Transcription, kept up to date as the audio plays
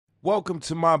Welcome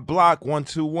to my Block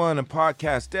 121, a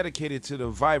podcast dedicated to the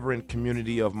vibrant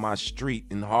community of my street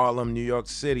in Harlem, New York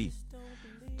City.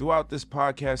 Throughout this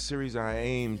podcast series, I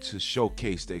aim to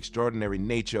showcase the extraordinary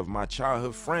nature of my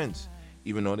childhood friends,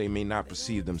 even though they may not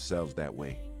perceive themselves that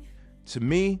way. To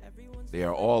me, they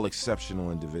are all exceptional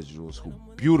individuals who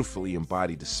beautifully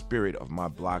embody the spirit of my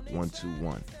Block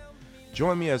 121.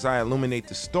 Join me as I illuminate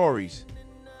the stories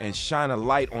and shine a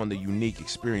light on the unique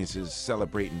experiences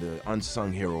celebrating the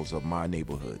unsung heroes of my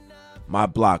neighborhood. My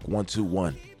Block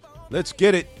 121. Let's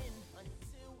get it.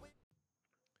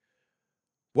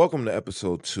 Welcome to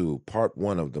episode 2, part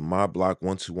 1 of the My Block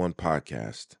 121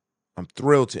 podcast. I'm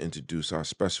thrilled to introduce our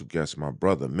special guest, my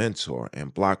brother, mentor,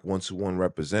 and Block 121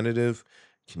 representative,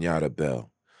 Kenyatta Bell,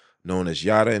 known as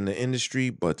Yatta in the industry,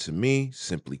 but to me,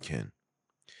 simply Ken.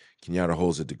 Kenyatta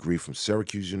holds a degree from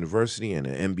Syracuse University and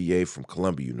an MBA from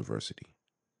Columbia University.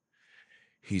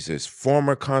 He's a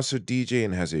former concert DJ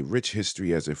and has a rich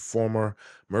history as a former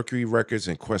Mercury Records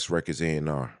and Quest Records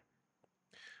A&R.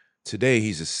 Today,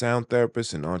 he's a sound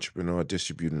therapist and entrepreneur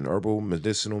distributing herbal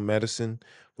medicinal medicine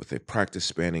with a practice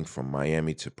spanning from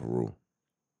Miami to Peru.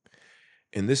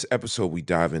 In this episode, we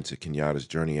dive into Kenyatta's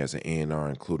journey as an A&R,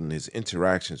 including his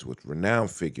interactions with renowned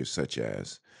figures such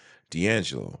as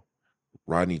DeAngelo,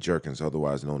 Rodney Jerkins,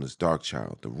 otherwise known as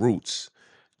Darkchild, The Roots,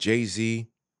 Jay-Z,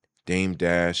 Dame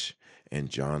Dash, and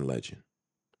John Legend.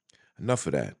 Enough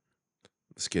of that.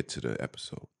 Let's get to the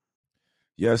episode.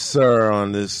 Yes, sir.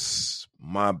 On this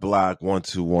My Block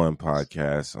 121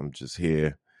 podcast, I'm just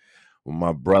here with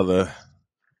my brother,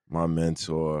 my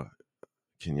mentor,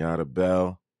 Kenyatta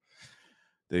Bell,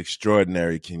 the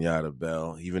extraordinary Kenyatta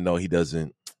Bell. Even though he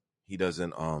doesn't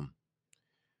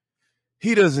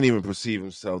even perceive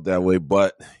himself that way,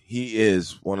 but he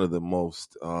is one of the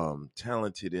most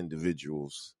talented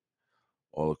individuals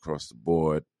all across the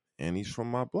board, and he's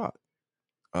from my block.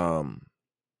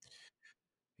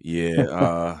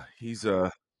 He's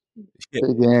Big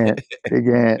ant.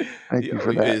 Thank you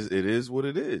for that. It is what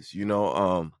it is.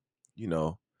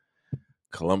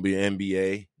 Columbia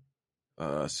MBA,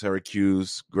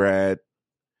 Syracuse grad,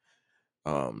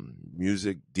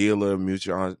 music dealer,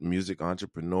 music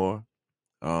entrepreneur,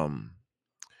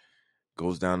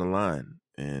 goes down the line,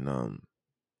 and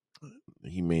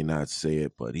he may not say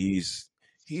it, but he's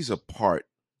a part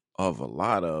of a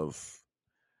lot of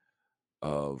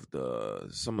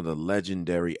some of the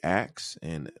legendary acts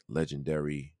and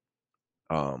legendary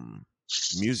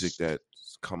music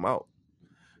that's come out,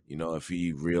 if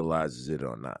he realizes it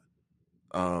or not.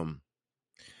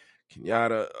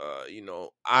 Kenyatta,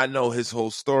 I know his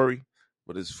whole story,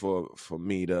 but it's for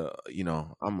me to,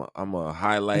 I'm a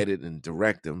highlight it and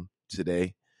direct him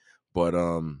today. But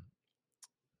I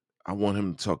want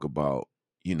him to talk about,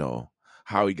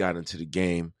 how he got into the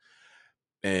game.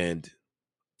 And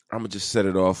I'm going to just set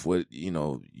it off with,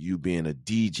 you being a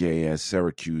DJ at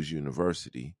Syracuse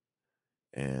University.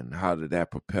 And how did that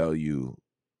propel you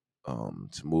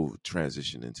to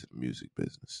transition into the music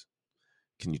business?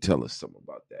 Can you tell us something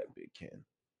about that, Big Ken?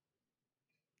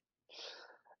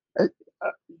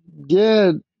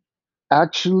 Yeah,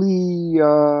 actually,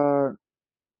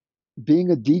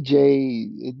 being a DJ,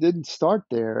 it didn't start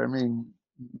there. I mean,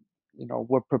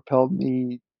 what propelled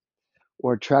me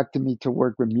or attracted me to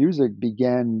work with music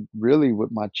began really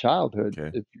with my childhood.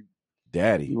 Okay. If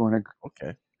Daddy. you want to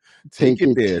Okay. take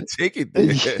it there. Take it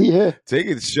there. Yeah. Take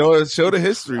it. Show the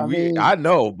history. I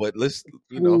know, but let's,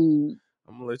 I'm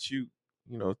gonna let you,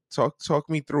 talk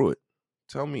me through it.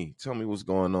 Tell me what's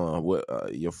going on. What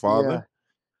your father?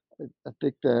 Yeah, I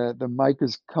think the mic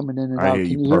is coming in and I out. hear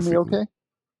Can you you hear me perfectly. okay?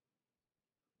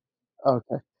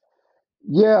 Okay.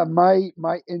 Yeah,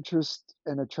 my interest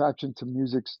and attraction to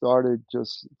music started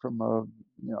just from a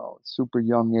super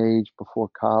young age before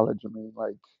college. I mean,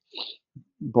 like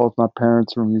both my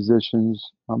parents were musicians.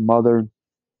 My mother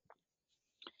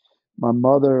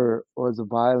was a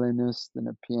violinist and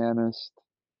a pianist,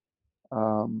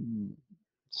 um,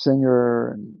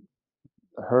 singer, and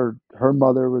her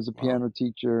mother was a piano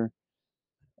teacher.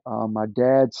 My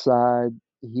dad's side,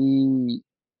 he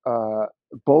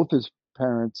both his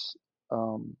parents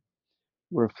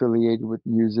were affiliated with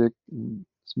music. And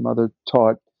his mother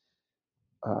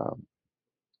uh,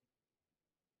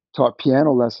 taught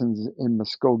piano lessons in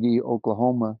Muskogee,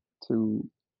 Oklahoma, to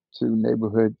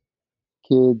neighborhood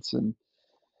kids, and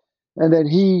then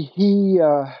he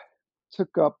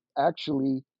took up,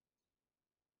 actually,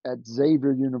 at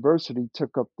Xavier University,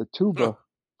 took up the tuba,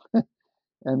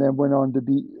 and then went on to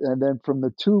be, and then from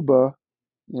the tuba,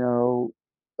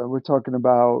 we're talking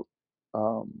about,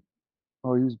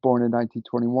 he was born in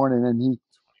 1921, and then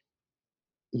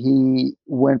he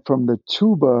went from the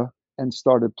tuba and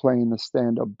started playing the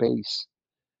stand-up bass.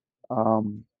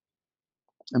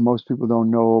 And most people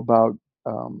don't know about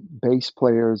bass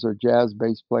players or jazz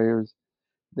bass players.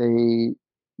 They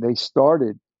they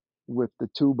started with the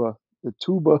tuba. The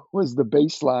tuba was the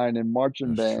bass line in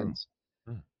marching That's true. bands,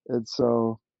 Mm, and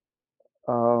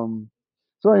um,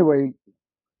 so anyway,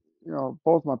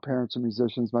 both my parents are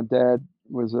musicians. My dad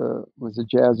was a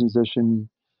jazz musician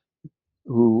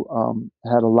who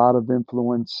had a lot of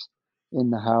influence in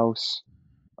the house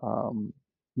um,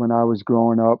 when I was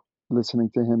growing up, listening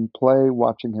to him play,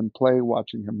 watching him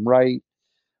write,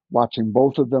 watching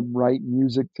both of them write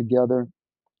music together.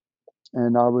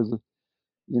 And I was,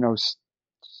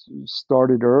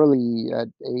 started early at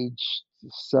age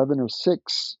 7 or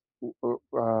 6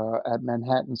 at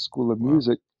Manhattan School of wow.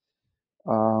 Music,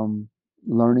 um,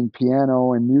 learning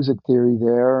piano and music theory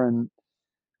there, and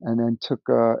then took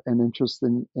an interest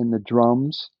in the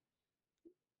drums.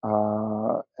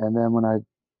 And then when I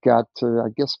got to, I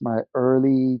guess, my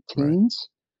early Right. teens,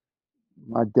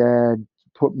 my dad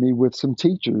put me with some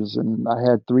teachers, and I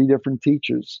had 3 different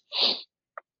teachers.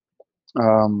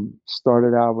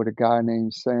 Started out with a guy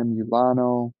named Sam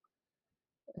Ulano,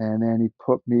 and then he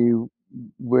put me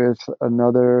with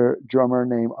another drummer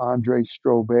named Andre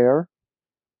Strobert,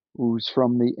 who's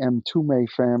from the M. Tume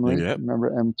family. Yep.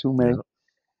 Remember M. Tume? Yep.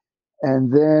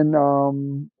 And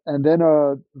then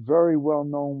a very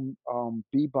well-known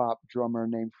bebop drummer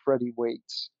named Freddie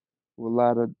Waits, who a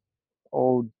lot of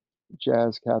old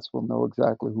jazz cats will know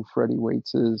exactly who Freddie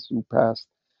Waits is, who passed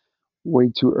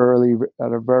way too early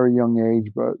at a very young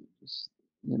age, but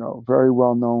very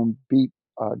well-known beat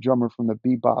drummer from the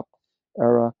bebop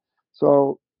era.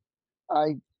 So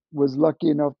I was lucky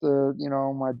enough to,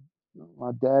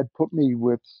 my dad put me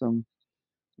with some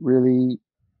really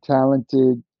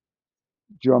talented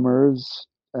drummers,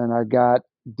 and I got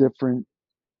different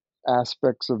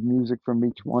aspects of music from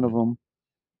each one of Okay. them.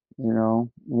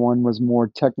 One was more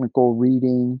technical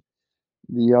reading.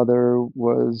 The other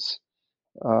was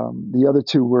the other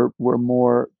two were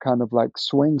more kind of like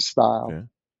swing style Okay.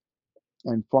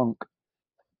 and funk.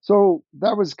 So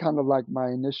that was kind of like my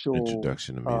initial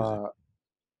Introduction to music.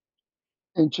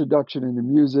 introduction into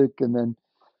music, and then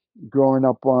growing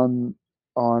up on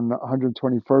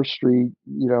 121st Street,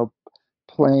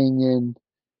 playing in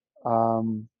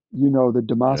the Yep.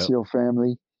 Damasio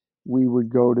family. We would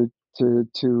go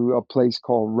to a place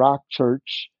called Rock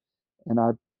Church, and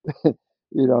I,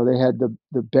 they had the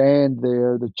band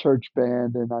there, the church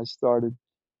band, and I started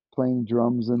playing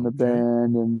drums in the Okay.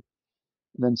 band, and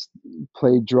then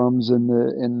played drums in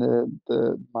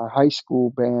the my high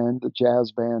school band, the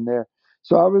jazz band there.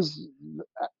 So I was,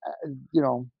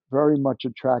 very much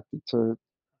attracted to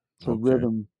Okay.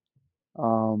 rhythm,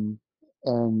 um,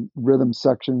 and rhythm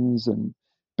sections and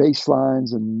bass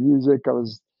lines and music. I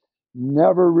was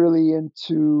never really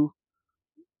into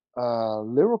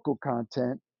lyrical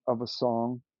content of a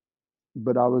song,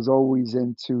 but I was always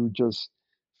into just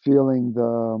feeling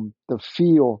the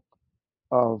feel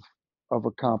of a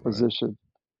Right. composition,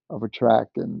 of a track,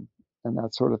 and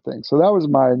that sort of thing. So that was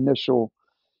my initial,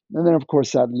 and then of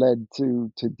course that led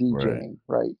to Right. DJing,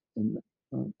 right, in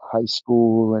high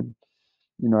school, and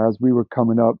as we were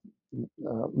coming up,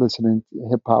 listening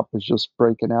hip hop was just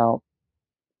breaking out.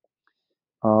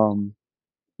 Um,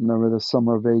 Remember the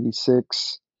summer of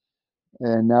 '86,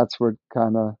 and that's what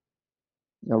kind of,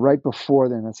 right before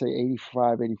then, I say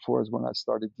 85, '84 is when I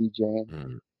started DJing.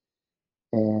 Mm.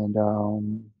 And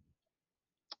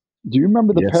do you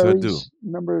remember the Yes, I do. Perrys?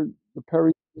 Remember the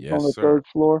Perrys lived on Yes, the sir. third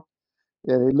floor?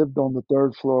 Yeah, they lived on the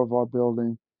third floor of our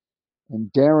building.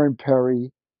 And Darren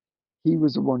Perry, he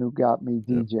was the one who got me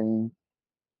Yep. DJing.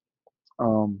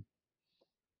 Um,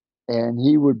 and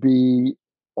he would be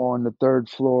on the third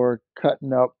floor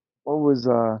cutting up. What was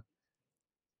I?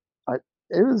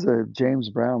 It was a James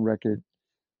Brown record.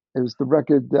 It was the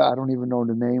record that I don't even know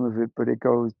the name of it, but it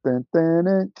goes dun dun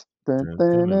dun dun Dun,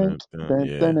 dun, dun dun, dun dun, dun. dun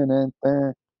Yeah. dun dun dun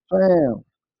dun bam,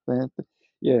 dun, dun.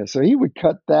 Yeah, so he would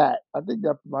cut that. I think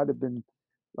that might have been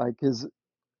like his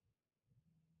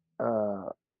uh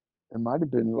it might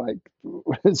have been like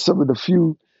some of the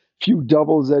few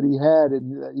doubles that he had,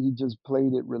 and he just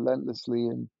played it relentlessly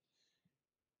and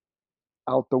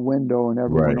out the window, and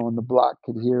everyone Right. on the block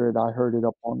could hear it. I heard it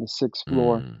up on the 6th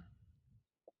floor, Mm.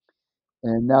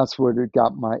 and that's what it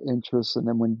got my interest. And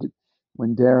then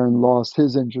when Darren lost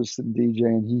his interest in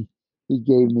DJing, he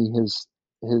gave me his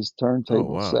Oh,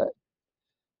 turntable wow. set,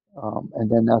 and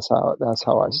then that's how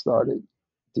I Oh, okay. started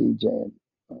DJing.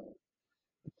 Uh,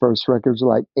 First records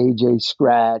like AJ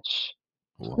Scratch,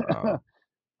 Wow.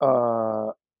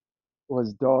 uh,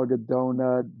 was Dog a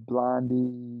Donut,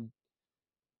 Blondie,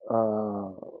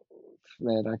 uh,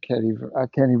 man, I can't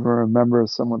even remember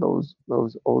some of those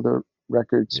older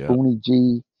records. Yeah, Spoonie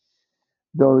G,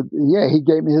 though, yeah, he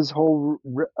gave me his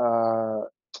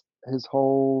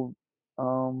whole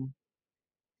um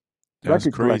that's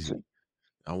record crazy. collection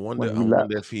I when wonder. he I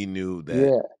wonder left. if he knew that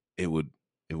Yeah, it would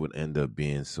it would end up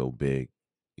being so big.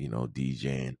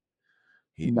 DJing.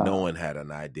 No nah. one had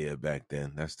an idea back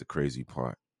then. That's the crazy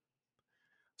part.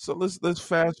 So let's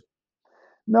fast.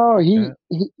 No, Yeah.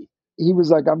 he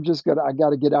was like, I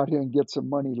got to get out here and get some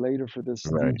money later for this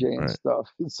Right. DJing Right. stuff.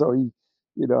 So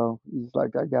he's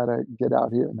like, I got to get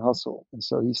out here and hustle. And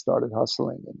so he started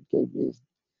hustling and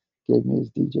gave me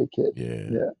his DJ kit. Yeah.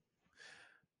 Yeah.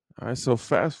 All right. So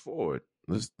fast forward.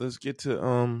 Let's get to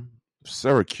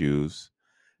Syracuse,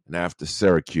 and after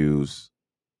Syracuse,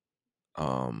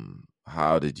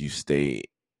 how did you stay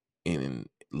in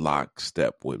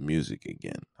lockstep with music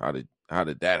again? How did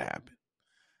that happen?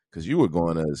 Because you were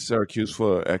going to Syracuse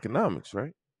for economics,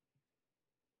 right?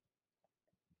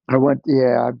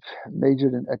 I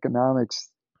majored in economics.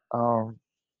 Um,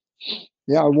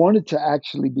 yeah, I wanted to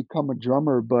actually become a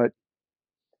drummer, but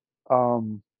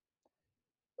um,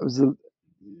 it was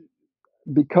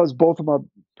because both of my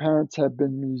parents had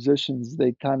been musicians.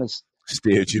 They kind of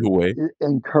Steered you away.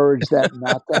 encouraged that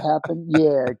not to happen.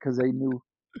 Yeah, because they knew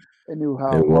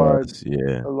how It hard was,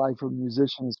 yeah. a life of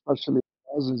musician, especially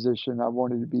as a musician, I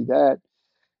wanted to be that.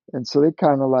 And so they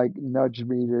kind of like nudged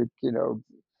me to.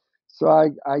 So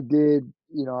I did,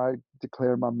 I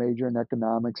declared my major in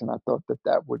economics, and I thought that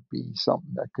that would be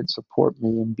something that could support me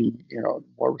and be, a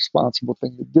more responsible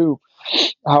thing to do.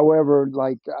 However,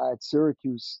 like at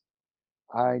Syracuse,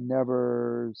 I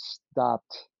never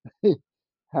stopped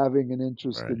having an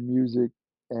interest Right. in music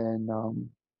and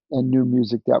new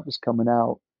music that was coming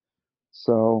out.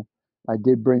 So I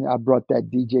brought that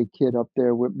DJ kit up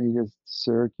there with me to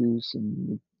Syracuse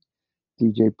and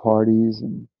DJ parties,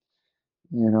 and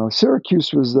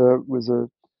Syracuse was a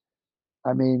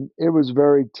I mean, it was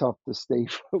very tough to stay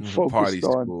Party focused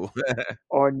on school.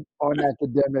 on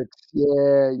academics.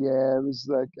 Yeah, yeah, it was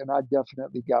like, and I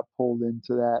definitely got pulled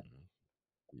into that.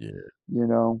 Yeah.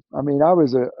 I mean, I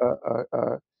was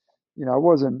I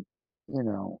wasn't,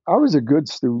 I was a good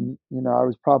student. I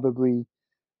was probably,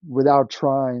 without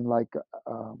trying, like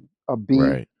a B,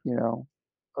 Right.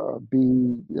 a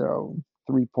B,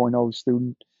 3.0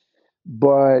 student.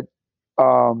 But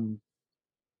um,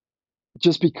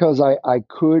 just because I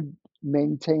could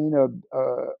maintain a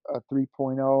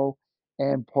 3.0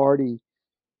 and party,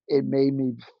 it made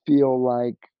me feel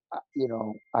like,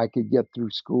 I could get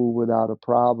through school without a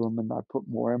problem, and I put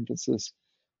more emphasis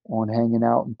on hanging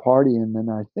out and partying than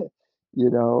I did,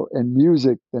 and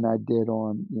music than I did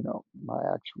on, my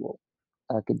actual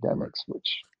Right. academics,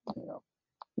 which,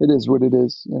 it is what it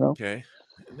is. Okay.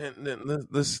 And then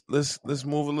let's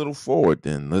move a little forward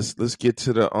then. Let's get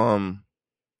to the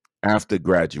after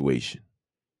graduation.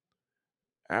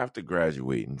 After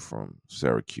graduating from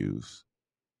Syracuse,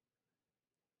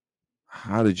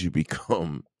 how did you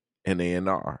become an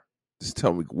A&R? Just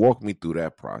walk me through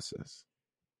that process.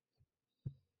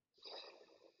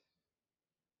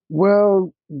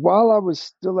 Well, while I was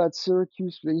still at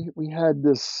Syracuse, we had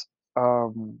this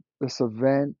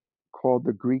event called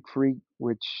the Greek Freak,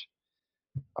 which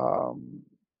um,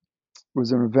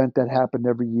 was an event that happened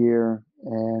every year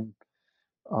and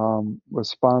was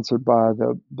sponsored by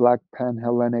the Black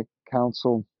Panhellenic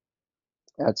Council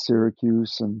at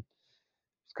Syracuse, and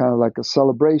it's kind of like a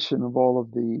celebration of all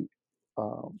of the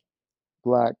um,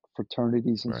 black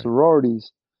fraternities and Right.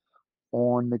 sororities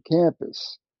on the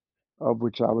campus, of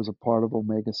which I was a part of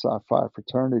Omega Psi Phi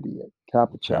fraternity at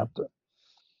Kappa Okay. chapter.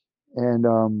 And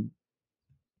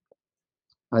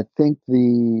I think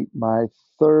the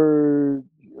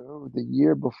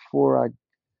year before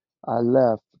I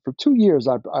left, for 2 years,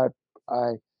 I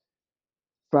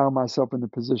found myself in the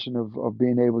position of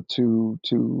being able to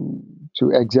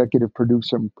executive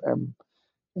produce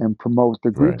and promote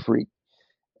the Greek Right. Freak.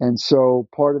 And so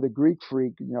part of the Greek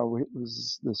Freak, it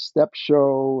was the step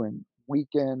show and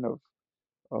weekend of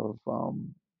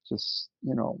just,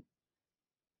 it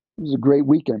was a great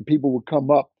weekend. People would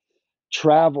come up,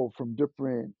 travel from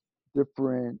different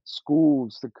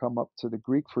schools to come up to the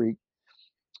Greek Freak,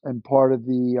 and part of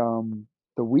the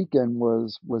weekend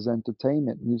was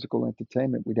entertainment, musical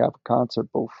entertainment. We'd have a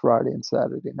concert both Friday and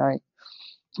Saturday night,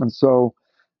 and so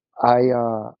I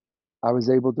uh, I was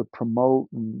able to promote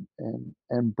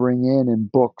and bring in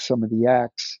and book some of the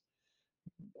acts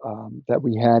that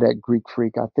we had at Greek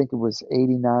Freak. I think it was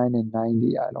 89 and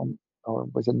 90. I don't, or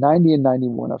was it 90 and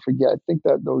 91? I forget. I think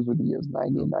that those were the years,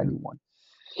 90 and Okay. 91.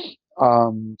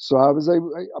 So I was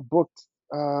able, I booked,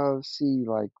 see,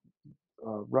 like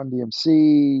Run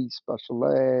DMC, Special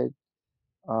Ed,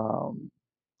 um,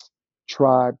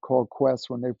 Tribe Called Quest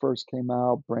when they first came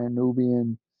out, Brand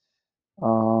Nubian,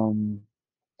 um,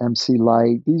 MC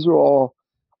Light. These are all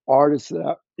artists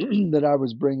that that I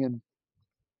was bringing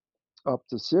up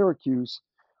to Syracuse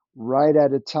right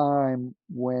at a time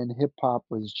when hip hop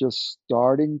was just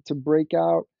starting to break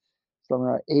out. Something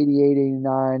like 88,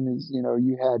 89 is,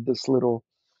 you had this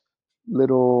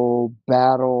little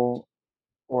battle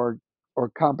or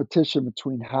competition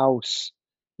between house.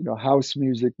 House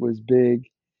music was big,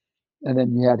 and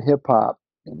then you had hip hop,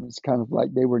 and it's kind of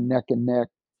like they were neck and neck.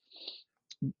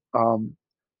 Um,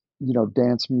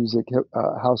 dance music,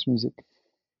 house music,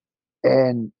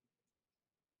 and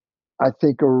I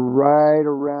think right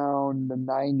around the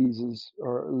 '90s is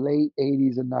or late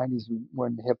 '80s and '90s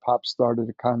when hip hop started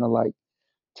to kind of like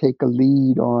take a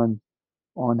lead on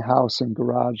house and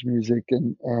garage music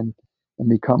and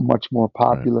become much more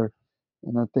Right. popular.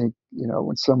 And I think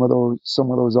when some of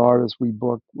those artists we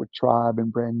booked with Tribe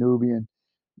and Brand Nubian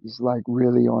is like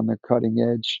really on the cutting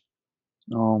edge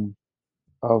um,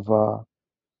 of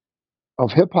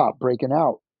hip hop breaking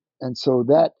out. And so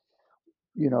that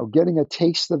getting a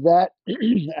taste of that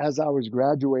as I was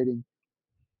graduating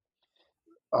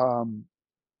um,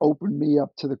 opened me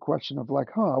up to the question of like,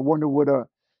 I wonder what a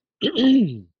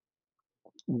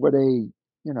what a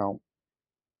you know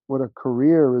what a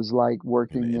career is like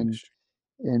In the working in industry.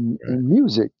 in Right. in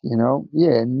music,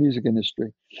 yeah, in music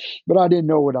industry. But I didn't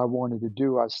know what I wanted to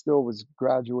do. I still was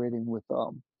graduating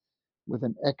with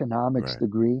an economics Right.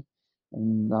 degree,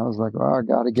 and I was like, "Oh, I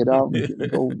got to get out and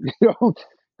go,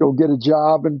 go get a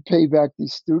job and pay back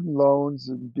these student loans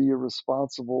and be a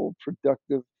responsible,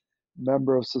 productive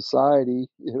member of society."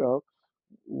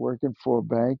 Working for a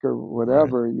bank or Right.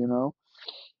 whatever.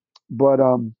 But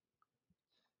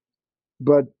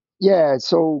but yeah,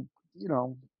 so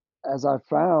as I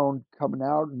found coming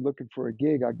out and looking for a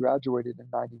gig, I graduated in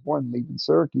 '91, leaving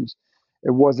Syracuse.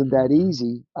 It wasn't that Hmm.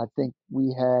 easy. I think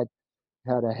we had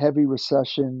a heavy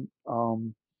recession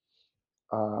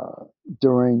uh,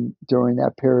 during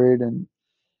that period,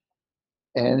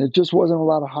 and it just wasn't a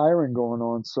lot of hiring going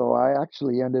on. So I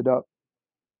actually ended up.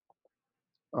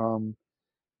 Um,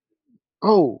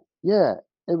 oh yeah,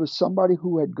 it was somebody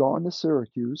who had gone to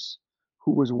Syracuse,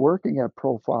 who was working at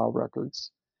Profile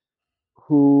Records,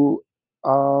 who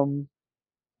um,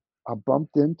 I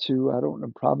bumped into. I don't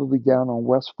know, probably down on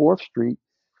West Fourth Street.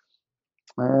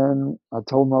 And I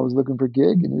told him I was looking for a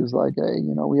gig, and he was like, "Hey,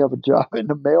 we have a job in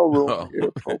the mailroom Oh, here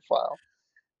at Profile."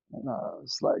 And I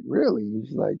was like, "Really?"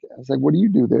 He's like, "I was like, what do you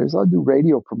do there?" He said, "I do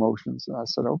radio promotions." And I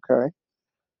said, "Okay,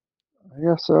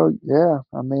 yeah, so yeah,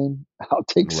 I mean, I'll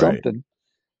take right. something."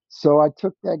 So I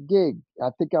took that gig. I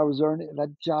think I was earning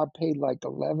that job paid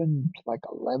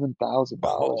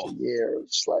 $11,000 a Oh, year.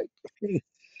 It's like,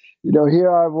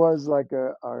 here I was like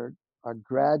a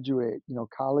graduate,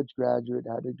 college graduate,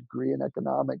 had a degree in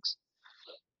economics,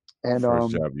 and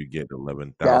first job you get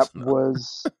eleven that thousand.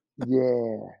 was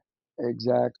yeah,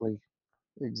 exactly,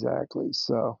 exactly.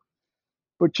 So,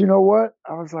 but you know what?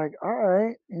 I was like, all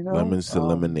right, Lemons to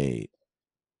lemonade.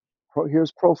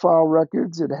 here's Profile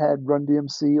Records. It had Run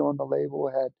DMC on the label.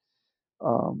 It had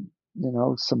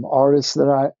some artists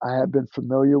that I had been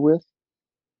familiar with,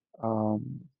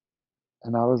 um,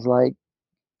 and I was like,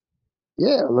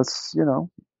 yeah, let's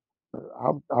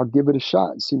I'll give it a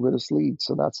shot and see where this leads.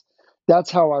 So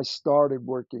that's how I started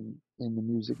working in the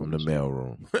music From the industry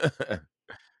mailroom.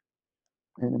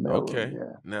 in the mailroom. Okay.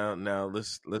 Yeah. Now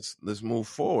let's move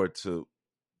forward to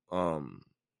um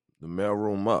the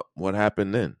mailroom up. What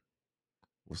happened then?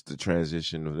 What's the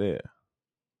transition of there?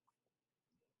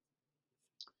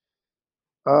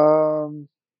 Um,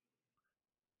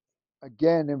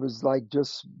 Again, it was like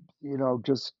just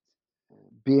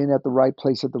being at the right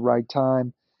place at the right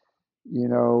time. You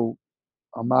know,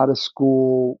 I'm out of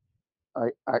school. I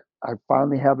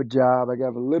finally have a job. I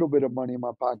got a little bit of money in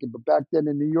my pocket. But back then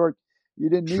in New York, you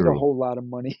didn't need a True. whole lot of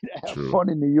money to have True. fun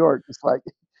in New York. It's like,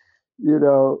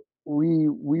 we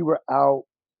were out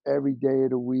every day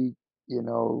of the week,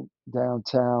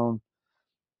 downtown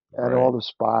at all Right. the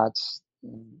spots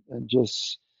and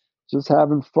just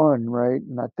having fun, right?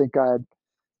 And I think I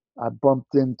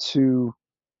bumped into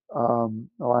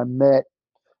or I met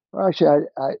or actually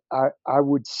I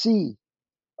would see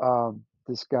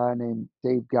this guy named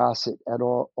Dave Gossett at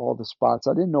all the spots.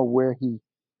 I didn't know where he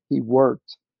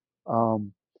worked,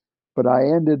 um, but I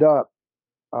ended up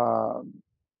um,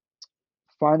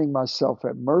 finding myself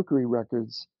at Mercury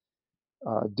Records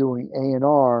doing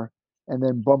A&R, and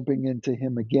then bumping into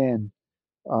him again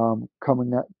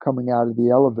coming out of the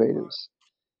elevators,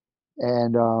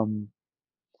 and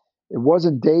it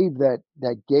wasn't Dave that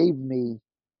gave me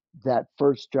that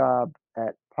first job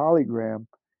at Polygram.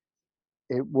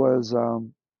 It was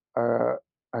a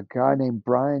guy named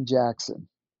Brian Jackson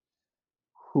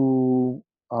who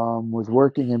was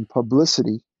working in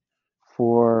publicity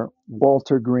for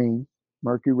Walter Green,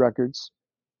 Mercury Records,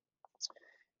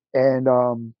 and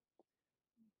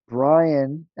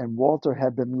Brian and Walter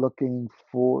had been looking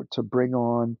for to bring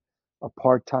on a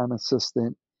part-time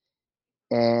assistant,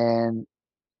 and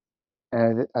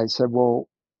I said, well,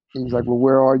 he's like, Mhm. well,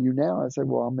 where are you now? I said,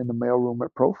 well, I'm in the mailroom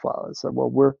at Profile. I said, well,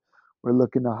 we're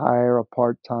looking to hire a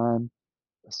part-time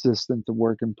assistant to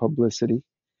work in publicity.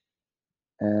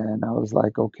 And I was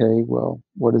like, okay, well,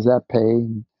 what does that pay?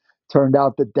 And turned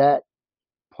out that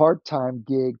part-time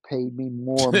gig paid me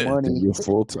more Then money you're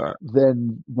full time.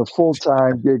 than the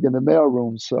full-time gig in the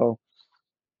mailroom. So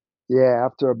yeah,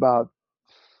 after about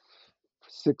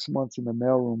 6 months in the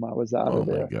mailroom, I was out Oh of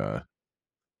my there, God.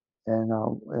 and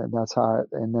that's how.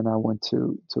 And then I went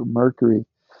to Mercury,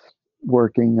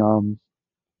 working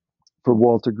for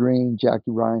Walter Green,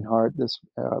 Jackie Reinhardt, this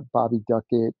Bobby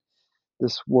Duckett.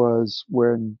 This was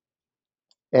when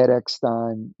Ed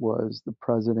Eckstein was the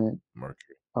president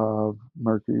Mercury. of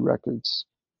Mercury Records.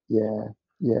 Yeah,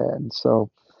 yeah. And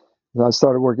so I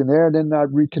started working there. And then I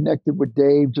reconnected with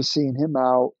Dave, just seeing him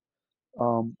out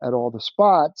at all the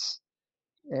spots.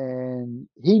 And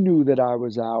he knew that I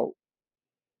was out,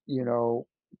 you know,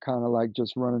 kind of like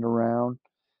just running around.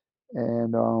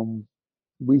 And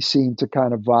we seemed to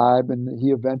kind of vibe. And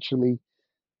he eventually,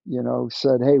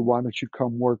 said, hey, why don't you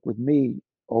come work with me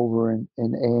over in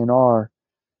A&R?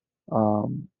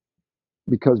 Um,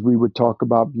 because we would talk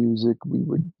about music. We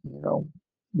would,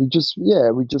 we just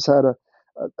had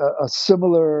a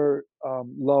similar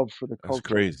love for the That's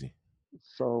culture. crazy.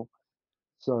 So,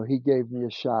 so he gave me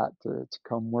a shot to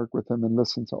come work with him and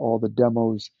listen to all the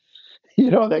demos,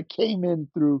 that came in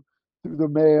through the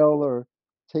mail, or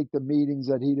take the meetings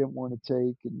that he didn't want to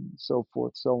take, and so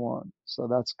forth, so on. So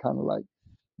that's kind of like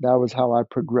that was how I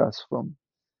progressed from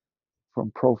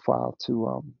Profile to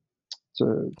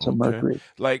Okay. Mercury.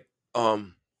 Like,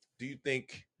 do you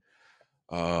think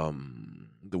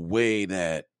the way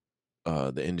that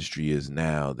the industry is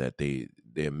now, that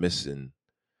they're missing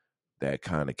that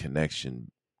kind of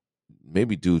connection,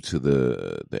 maybe due to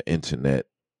the internet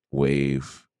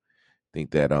wave?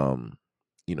 Think that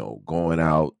going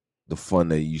out, the fun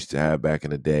that you used to have back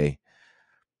in the day,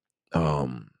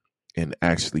 um and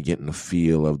actually getting the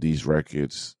feel of these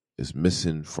records is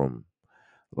missing from,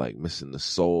 like, missing the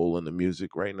soul in the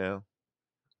music right now.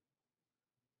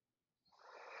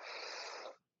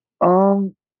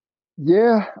 Um,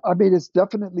 Yeah, I mean it's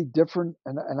definitely different,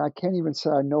 and I can't even say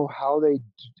I know how they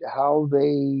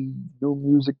new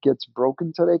music gets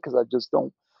broken today, because I just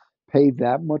don't pay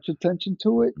that much attention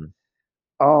to it.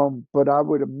 Mhm. But I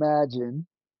would imagine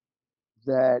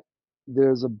that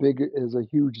there's a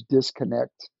huge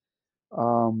disconnect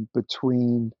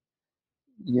between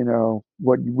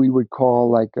what we would call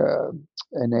like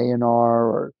an A&R,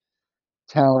 or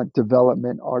talent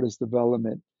development, artist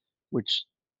development, which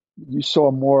you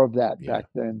saw more of that Yeah. back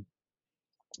then.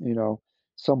 you know,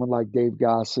 Someone like Dave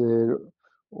Gossett,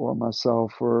 or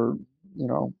myself, or, you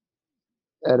know,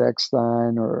 Ed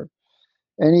Eckstein, or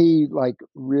any like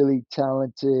really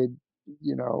talented,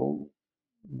 you know,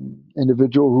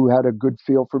 individual who had a good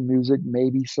feel for music,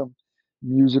 maybe some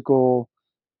musical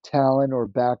talent or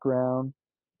background,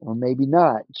 or maybe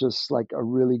not, just like a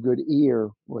really good ear,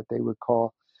 what they would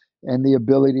call, and the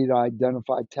ability to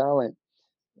identify talent.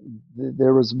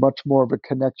 There was much more of a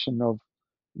connection of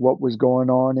what was going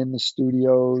on in the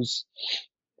studios,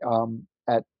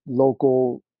 at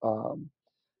local,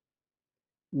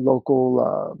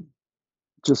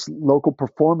 just local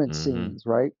performance Mm-hmm. scenes,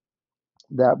 right?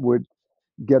 That would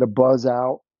get a buzz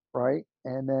out, right?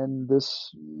 And then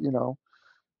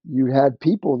you had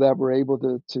people that were able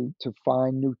to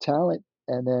find new talent,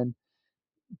 and then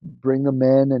bring them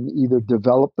in, and either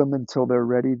develop them until they're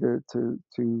ready to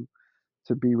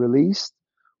be released,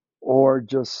 or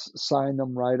just sign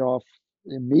them right off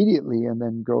immediately, and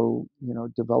then go,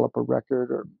 develop a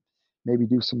record, or maybe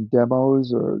do some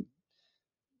demos, or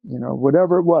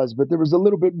whatever it was. But there was a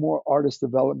little bit more artist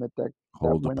development that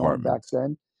Whole went on back departments.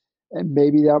 then, and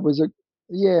maybe that was a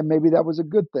yeah, maybe that was a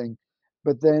good thing.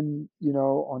 But then,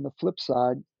 on the flip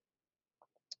side,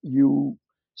 you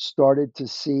started to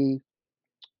see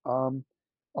um,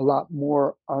 a lot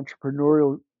more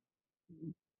entrepreneurial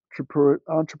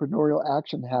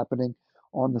action happening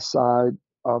on the side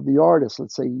of the artist.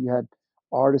 Let's say you had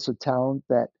artists of talent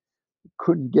that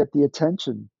couldn't get the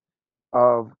attention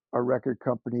of a record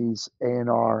company's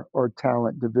A&R or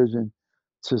talent division,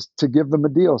 to give them a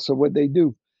deal. So what they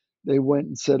do, they went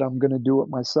and said, "I'm going to do it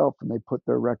myself," and they put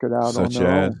their record out on Such their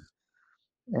as, own.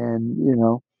 And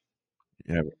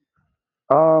yeah,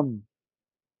 um,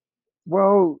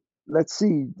 well, let's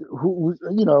see who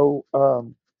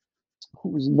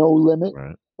was No Limit,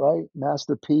 right. right?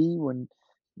 Master P when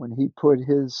he put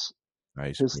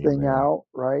Ice his Cream thing Man. out,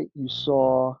 right? You Hmm.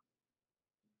 saw,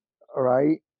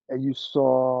 right, and you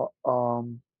saw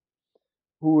who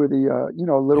were the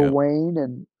Lil Yep. Wayne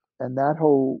and that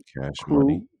whole Cash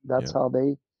Money. crew. That's Yep. how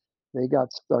they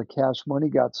got Cash Money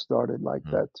got started like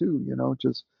Hmm. that too.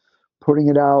 Just putting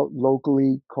it out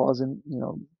locally, causing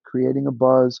creating a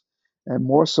buzz, and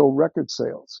more so record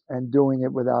sales and doing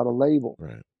it without a label.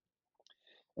 Right.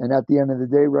 And at the end of the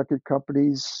day, record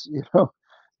companies,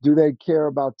 do they care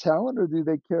about talent or do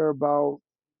they care about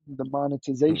the Hmm.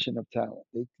 monetization of talent?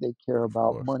 They care Of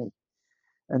about course. money.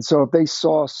 And so if they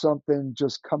saw something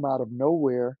just come out of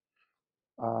nowhere,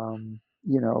 um,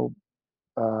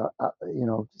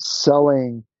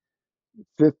 selling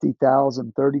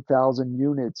 50,000, 30,000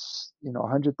 units,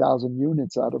 100,000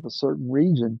 units out of a certain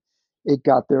region, it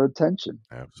got their attention.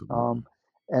 Absolutely. Um,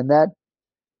 and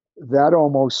that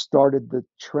almost started the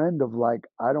trend of like,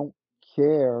 I don't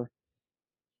care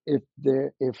if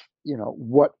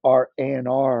what our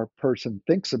A&R person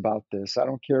thinks about this. I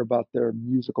don't care about their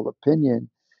musical opinion.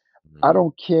 I Hmm.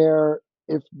 don't care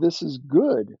if this is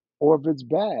good or if it's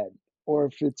bad or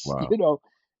if it's Wow.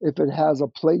 if it has a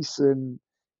place in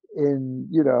in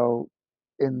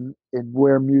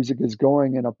where music is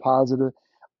going in a positive.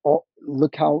 Oh,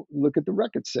 look at the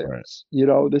record Right. sales.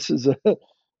 This is a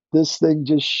this thing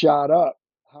just shot up.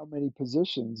 How many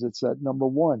positions? It's at number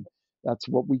one. That's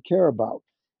what we care about.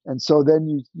 And so then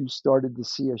you started to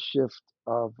see a shift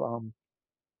of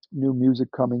new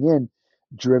music coming in,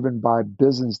 driven by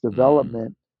business Mm.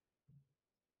 development,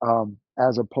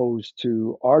 as opposed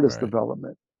to artist Right.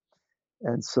 development.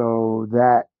 And so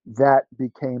that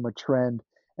became a trend,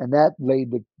 and that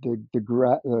laid the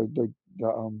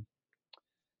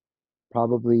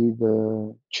probably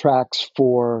the tracks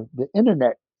for the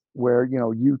internet, where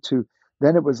YouTube.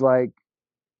 Then it was like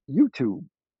YouTube.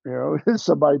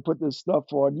 Somebody put this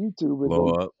stuff on YouTube, and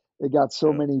Blow up. they got so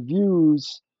Yep. many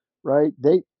views, right?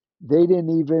 They didn't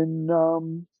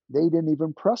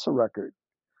even press a record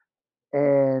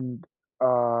and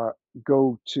uh,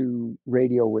 go to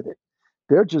radio with it.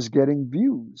 They're just getting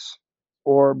views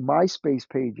or MySpace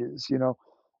pages.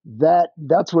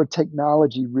 That's where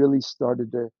technology really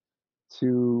started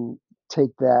to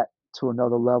take that to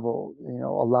another level.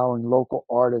 Allowing local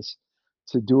artists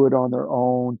to do it on their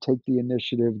own, take the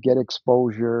initiative, get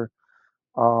exposure.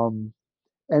 Um,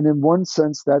 and in one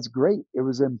sense, that's great. It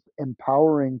was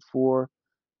empowering for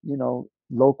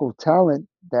local talent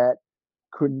that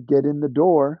couldn't get in the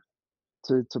door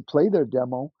to play their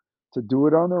demo, to do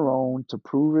it on their own, to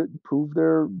prove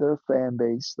their fan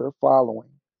base, their following,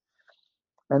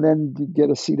 and then to get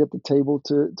a seat at the table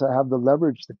to have the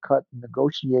leverage to cut and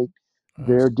negotiate That's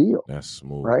their deal, that's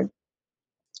smooth. right?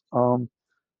 Um,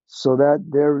 so that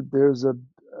there's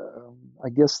I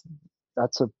guess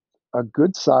that's a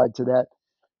good side to that.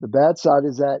 The bad side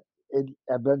is that it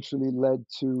eventually led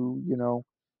to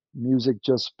music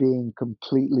just being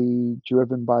completely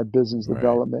driven by business Right.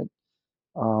 development,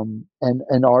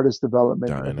 and artist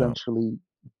development Dying out. eventually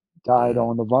died Yeah.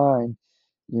 on the vine.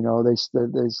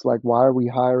 It's like, why are we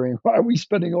hiring? Why are we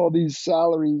spending all these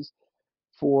salaries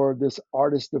for this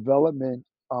artist development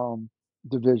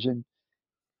division?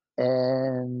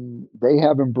 And they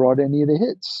haven't brought any of the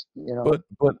hits. But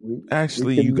We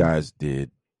actually, you can guys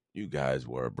did. You guys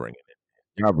were bringing it.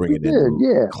 Y'all we bringing in did, the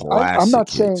yeah. I'm classic not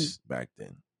saying, hits back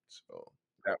then. So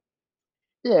that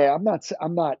yeah. I'm not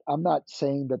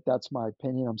saying that that's my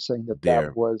opinion. I'm saying that that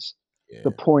there. was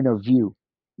the Yeah. point of view.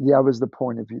 Yeah, that was the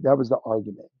point of view. That was the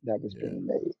argument that was Yeah. being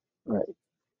made. Right.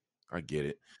 I get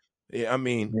it. Yeah. I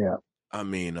mean. Yeah. I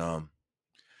mean.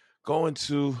 Going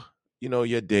to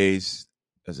your days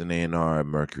as an A&R at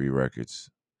Mercury Records,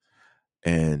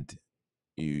 and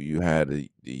you had a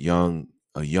young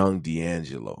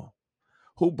DeAngelo.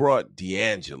 Who brought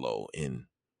DeAngelo in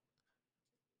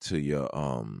to your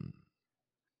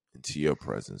into your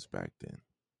presence back then?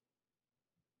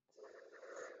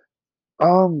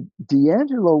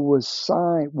 DeAngelo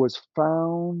was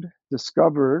found,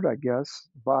 discovered, I guess,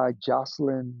 by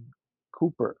Jocelyn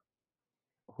Cooper,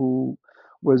 who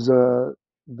was the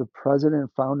president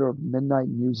and founder of Midnight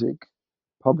Music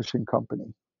Publishing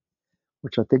Company,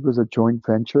 which I think was a joint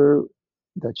venture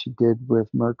that she did with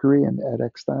Mercury and Ed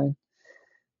Eckstein.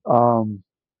 Um,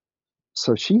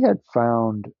 so she had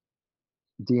found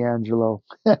DeAngelo,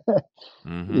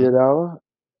 Mm-hmm. you know,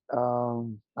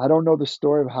 I don't know the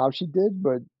story of how she did,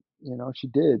 but she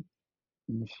did.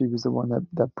 And she was the one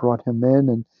that brought him in,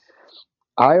 and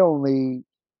I only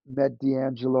met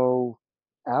DeAngelo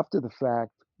after the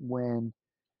fact when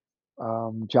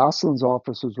Jocelyn's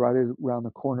office was right around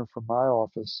the corner from my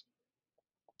office,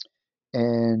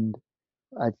 and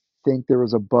I think there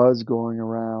was a buzz going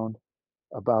around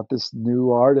about this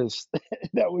new artist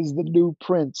that was the new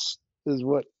Prince, is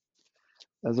what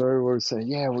as everyone was saying.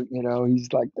 Yeah, he's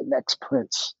like the next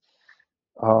Prince.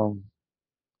 Um,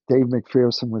 Dave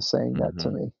McPherson was saying that to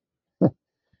Mm-hmm. me,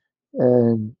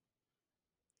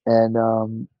 and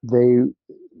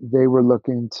they were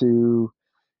looking to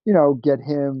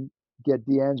get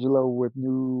DeAngelo with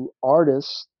new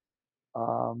artists,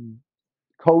 um,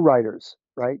 co-writers,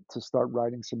 right, to start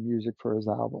writing some music for his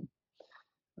album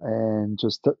and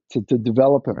just to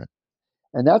develop him. Right.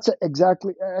 And that's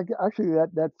exactly actually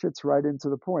that fits right into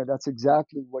the point. That's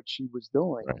exactly what she was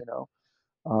doing. Right.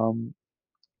 Um,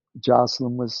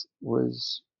 Jocelyn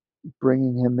was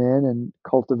bringing him in and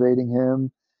cultivating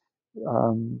him,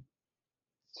 um,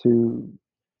 to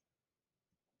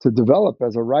develop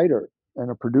as a writer and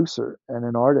a producer and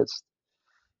an artist.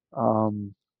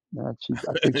 Um,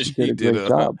 I think she did She a did great a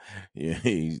job.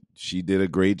 yeah, she did a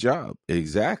great job.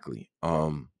 Exactly.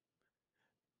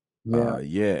 Yeah.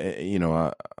 Yeah,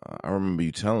 I remember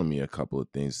you telling me a couple of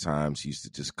things times he used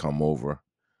to just come over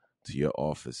to your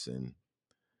office and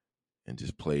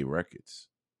just play records.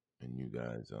 And you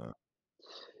guys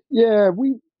Yeah,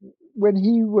 when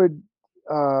he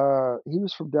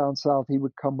was from down south, he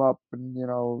would come up and,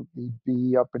 he'd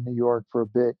be up in New York for a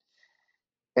bit.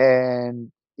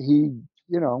 And he,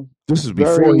 this is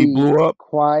before he very blew up?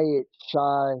 quiet,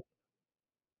 shy.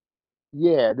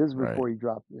 Yeah, this is Right. before he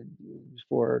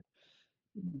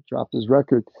dropped his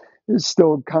record. It's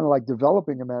still kind of like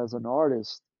developing him as an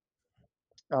artist.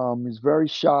 He's very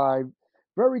shy,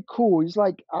 very cool. He's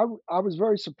like I was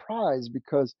very surprised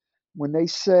because when they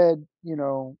said,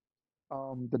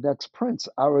 the next Prince,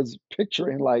 I was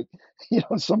picturing like,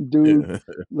 some dude Yeah.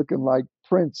 looking like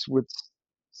Prince with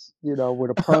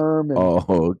a perm and,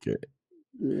 Oh, okay.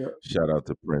 you Shout out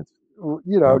to Prince.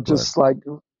 God bless. just like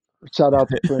shout out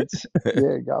to Prince.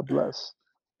 Yeah, God bless.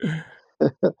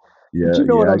 But Yeah, you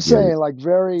know what yeah, I I'm get it. saying? Like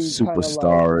very kind of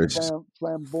like Superstarish.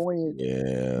 flamboyant.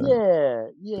 Yeah, Yeah,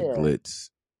 the yeah. glitz.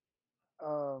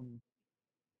 Um,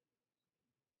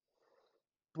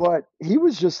 but he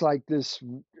was just like this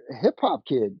hip hop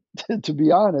kid, to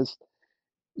be honest.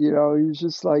 He was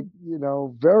just like,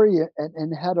 very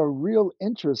and had a real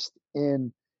interest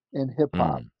in hip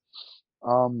hop. Mm.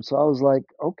 So I was like,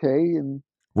 okay, and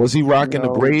Was he you rocking the know,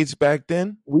 braids back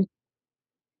then? we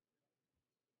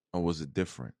Or was it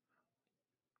different?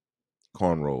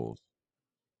 Cornrows.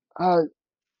 uh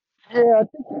yeah, I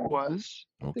think he was.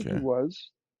 I think he Okay.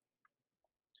 was.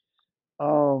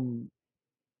 Um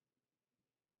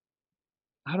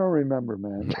I don't remember,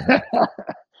 man.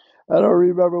 I don't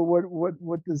remember what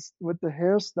the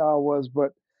hairstyle was,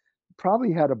 but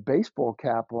probably had a baseball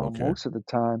cap on Okay. most of the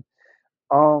time.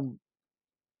 Um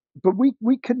but we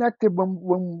connected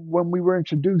when we were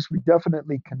introduced. We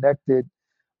definitely connected.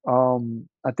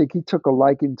 I think he took a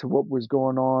liking to what was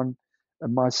going on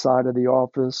in my side of the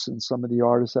office and some of the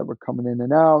artists that were coming in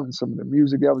and out and some of the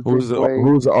music that was being played.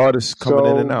 Who's the artist coming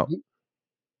in and So, out?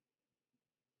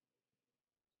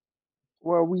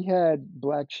 well, we had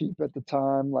Black Sheep at the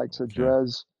time, like so Okay.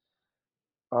 Drez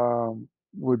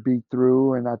would be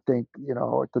through, and I think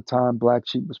at the time Black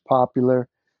Sheep was popular,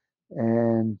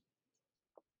 and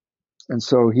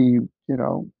so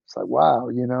it's like wow,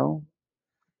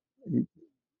 he,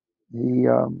 he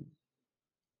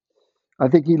I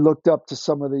think he looked up to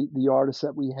some of the artists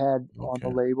that we had on the Okay.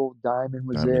 label. Diamond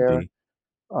was Diamond there, D.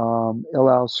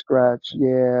 LL Scratch,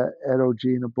 yeah, Ed O.G.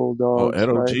 and the Oh, Bulldogs,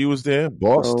 Edo right? G was there. So,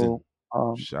 Boston.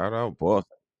 Shout out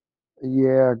Boston.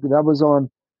 yeah, that was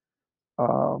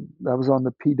on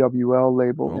the PWL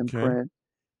label Okay. imprint.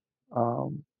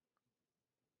 Um,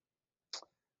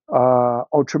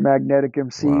 Ultramagnetic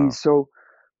MCs. Wow. So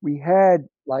we had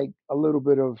like a little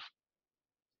bit of,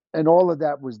 and all of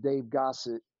that was Dave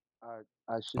Gossett.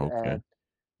 I should Okay. add,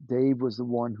 Dave was the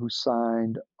one who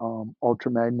signed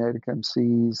Ultramagnetic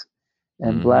MCs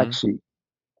and Black Mm-hmm. Sheep.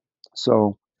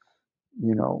 So,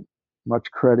 you know,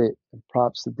 much credit and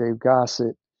props to Dave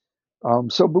Gossett.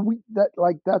 But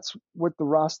that's what the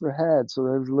roster had. So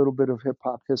there's a little bit of hip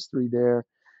hop history there,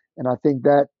 and I think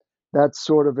that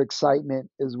sort of excitement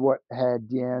is what had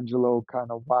DeAngelo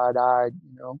kind of wide eyed.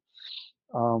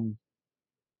 Um,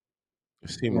 It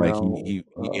seemed you like know,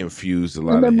 he infused a and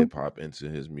lot of then hip hop into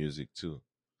his music too.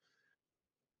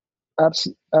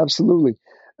 absolutely,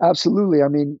 absolutely. I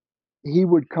mean, he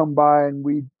would come by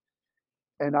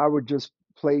and I would just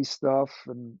play stuff.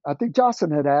 And I think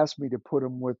Jocelyn had asked me to put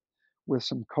him with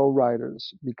some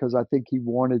co-writers because I think he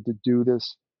wanted to do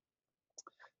this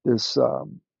this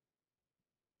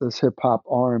hip hop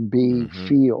R&B Mm-hmm.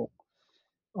 feel.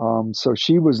 So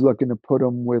she was looking to put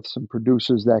him with some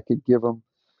producers that could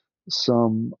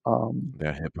some um,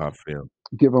 That hip hop feel.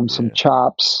 give him some Yeah.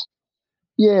 chops,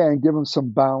 yeah, and give him some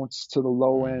bounce to the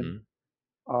low end,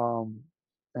 Mm-hmm. um,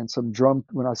 and some drum.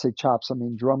 When I say chops, I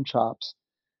mean drum chops,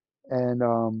 and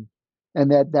um,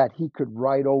 and that he could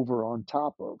write over on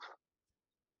top of.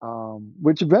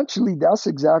 Which eventually, that's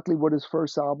exactly what his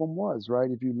first album was, right?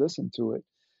 If you listen to it,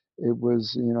 it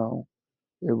was,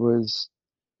 it was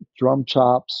drum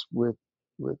chops with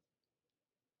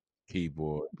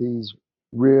Keyboard. these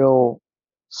real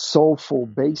soulful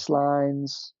Mm-hmm. bass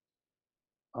lines,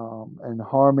 and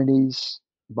harmonies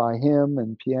by him,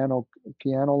 and piano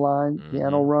Mm-hmm.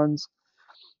 runs.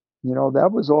 That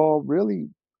was all really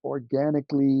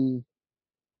organically.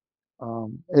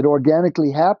 It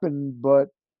organically happened, but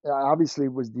obviously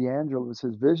it was DeAngelo, it was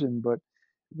his vision, but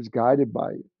it was guided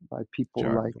by people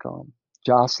like Jocelyn.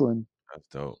 Jocelyn. That's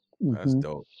dope. That's Hmm.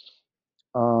 dope.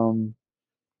 Um,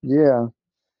 yeah.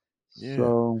 Yeah.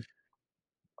 So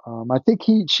I think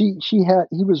he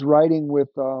was writing with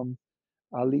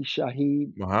Ali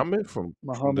Shaheed Muhammad from the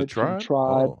Muhammad from tribe?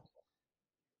 Tribe. Oh,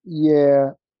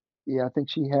 Yeah, yeah. I think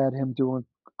she had him doing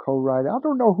co-writing. I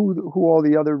don't know who all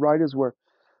the other writers were,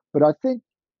 but I think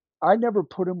I never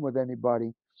put him with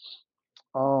anybody.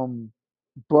 Um,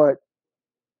 but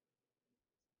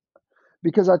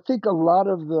because I think a lot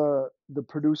of the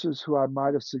producers who I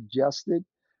might have suggested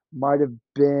might have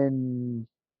been,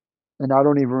 and I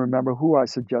don't even remember who I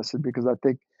suggested because I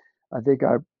think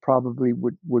I probably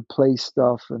would play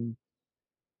stuff and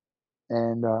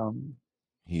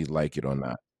he like it or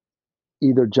not.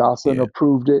 either Jocelyn Yeah.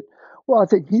 approved it. Well, I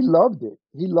think he loved it.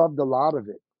 He loved a lot of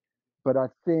it, but I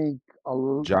think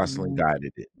Jocelyn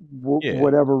guided it. Yeah,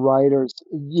 whatever writers,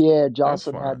 yeah, that's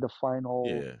Jocelyn had fine.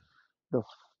 Yeah. the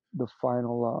the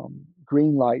final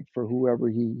green light for whoever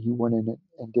he went in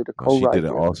and did a Well, she did co-write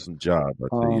an with. awesome job,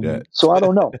 I'll tell you that. So I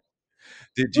don't know.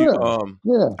 Did you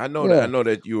Yeah, yeah, I yeah. know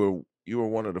that you were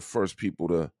one of the first people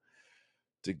to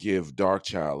give Dark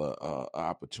Child a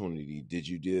opportunity. Did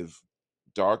you give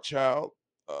Dark Child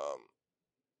um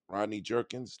Rodney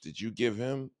Jerkins, did you give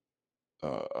him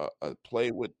a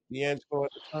play with DeAngelo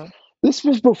at the time? This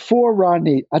was before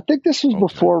Rodney. I think this was Okay.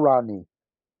 before Rodney.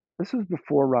 This was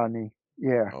before Rodney.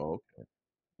 Yeah, Oh,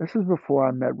 this was before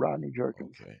I met Rodney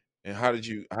Jerkins. okay. And how did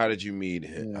you meet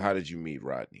him? Yeah, How did you meet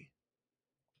Rodney?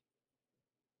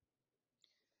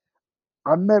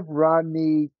 I met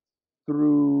Rodney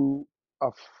through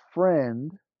a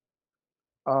friend.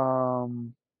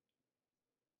 Um,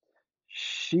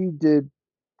 she did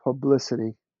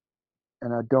publicity,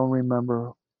 and I don't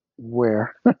remember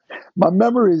where. My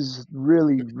memory is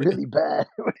really, really bad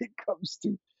when it comes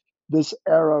to this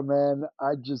era, man.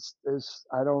 I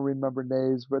don't remember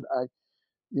names, but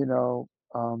you know,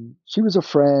 she was a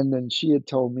friend, and she had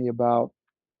told me about,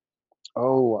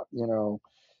 oh,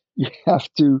 you have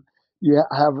to,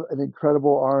 have an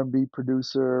incredible R&B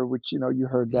producer, which you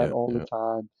heard that Yeah, all the yeah.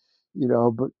 time,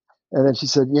 but and then she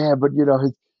said, yeah, but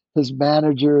his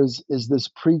manager is this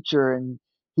preacher, and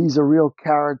he's a real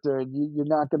character, and you're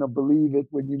not going to believe it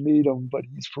when you meet him, but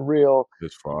he's for real,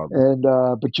 His father. and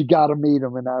but you got to meet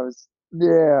him. And I was,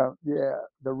 yeah, yeah,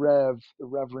 the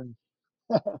Reverend.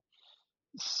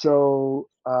 So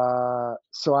I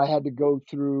had to go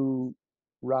through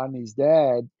Rodney's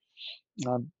dad.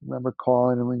 I remember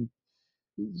calling him and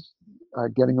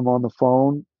getting him on the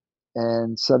phone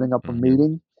and setting up a Mhm.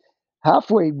 meeting.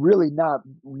 Halfway, really not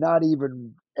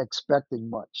even expecting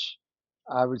much.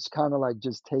 I was kind of like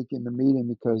just taking the meeting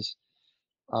because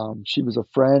she was a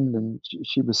friend and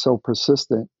she was so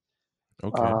persistent.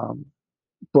 Okay. Um,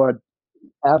 but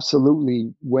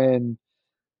absolutely, when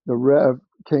the Rev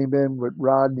came in with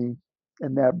Rodney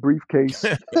and that briefcase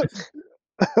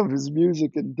of his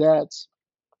music and debts,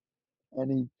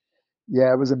 and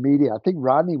yeah, it was immediate. I think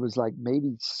Rodney was like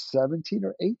maybe 17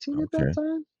 or 18 at that Okay.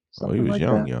 time, Oh, he something was like young,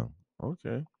 that. young.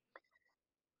 Okay.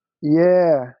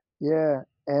 Yeah, yeah.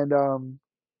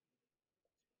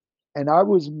 And I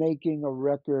was making a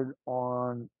record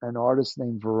on an artist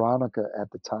named Veronica at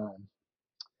the time,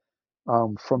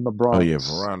 from the Oh yeah, Bronx,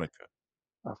 Veronica.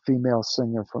 a female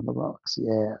singer from the Bronx.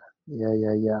 Yeah, yeah,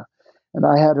 yeah, yeah. And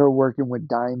I had her working with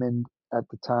Diamond at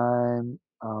the time.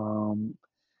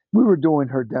 We were doing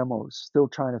her demos, still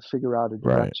trying to figure out a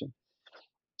Right. direction.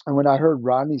 And when I heard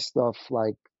Rodney's stuff,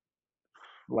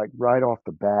 like right off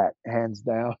the bat, hands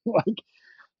down,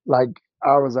 like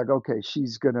I was like, okay,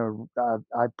 she's gonna.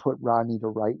 I put Rodney to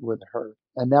write with her,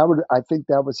 and I think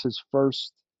that was his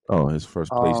first Oh, his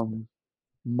first placement. um,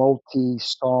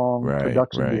 multi-song Right,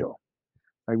 production right. deal.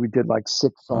 Like we did like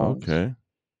 6 songs Okay.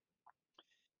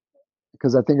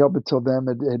 because I think up until then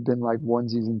it had been like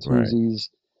onesies and Right. twosies.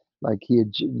 Like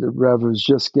the Rev was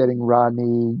just getting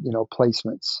Rodney,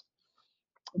 placements,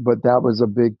 but that was a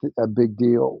big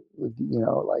deal.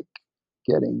 Like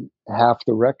getting half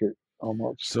the record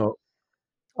almost. So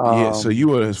yeah, so you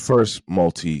Um, were his first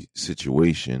multi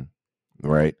situation,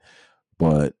 right?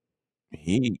 But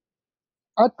he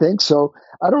I think so.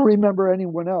 I don't remember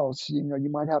anyone else. You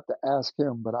might have to ask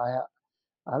him, but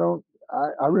I don't.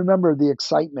 I remember the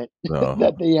excitement no,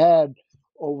 that they had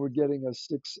over getting a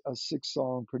six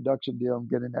song production deal and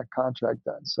getting that contract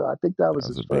done. So I think that was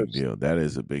that's his a big first. deal. That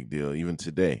is a big deal even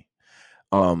today.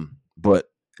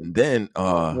 But and then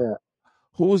Yeah.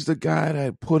 who was the guy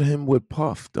that put him with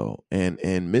Puff though?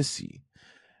 And Missy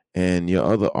and your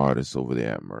other artist over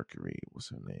there at Mercury. What's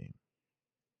her name?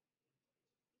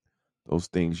 Those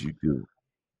things you do.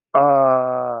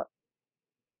 Uh,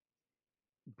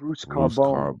 Bruce Bruce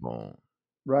Carbone. Carbone.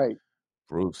 Right.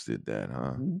 Bruce did that,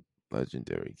 huh? Hmm.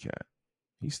 Legendary cat.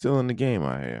 He's still in the game,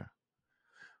 I hear.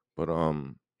 But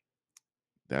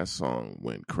that song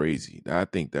went crazy. I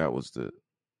think that was the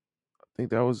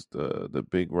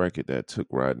big record that took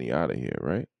Rodney out of here,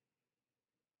 right?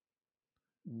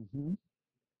 Hmm.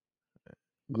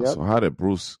 Yep. So how did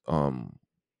Bruce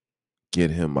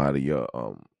get him out of your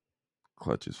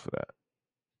clutches for that?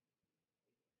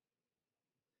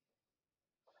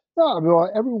 No, I mean,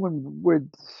 well, everyone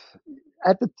would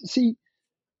at the see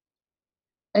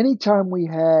anytime we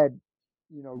had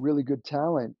really good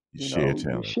talent, Sheer we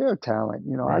talent. share talent.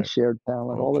 I Right. shared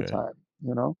talent all the Okay. time.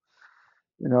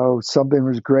 Something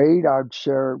was great, I'd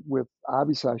share it with,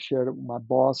 obviously, I shared it with my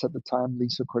boss at the time,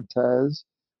 Lisa Cortez,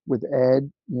 with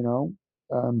Ed,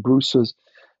 Bruce was,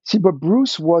 see, but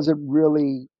Bruce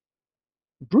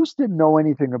didn't know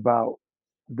anything about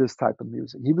this type of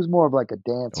music. He was more of like a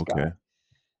dance guy Okay.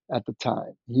 at the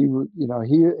time.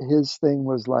 His thing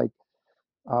was like,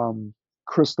 um,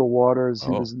 Crystal Waters. He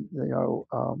Oh. was,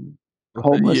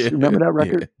 Homeless. Yeah. You remember that Yeah.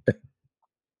 record?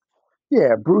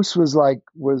 Yeah, Bruce was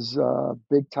a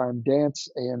big time dance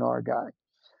A&R guy.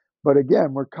 But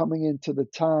again, we're coming into the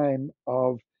time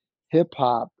of hip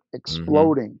hop Mhm.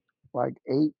 exploding, like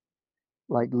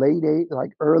late eight,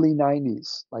 like early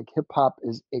 '90s. Like hip hop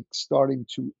is starting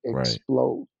to Right.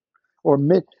 explode, or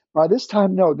mid. By this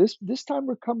time, no, this time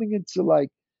we're coming into like,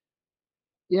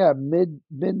 yeah, mid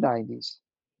 '90s,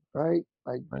 right?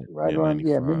 Like Right. right Yeah, around,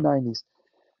 yeah, mid 95. '90s.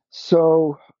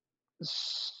 So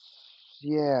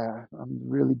yeah, I'm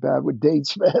really bad with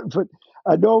dates, man, but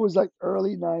I know it was like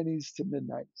early '90s to mid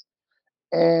 '90s,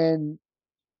 and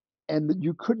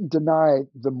you couldn't deny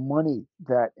the money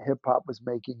that hip hop was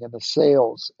making and the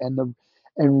sales and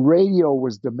radio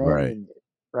was Right. demanding it,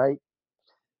 right?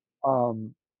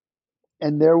 Um,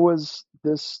 and there was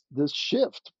this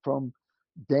shift from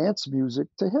dance music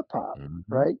to hip hop, Mhm.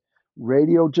 right?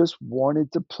 Radio just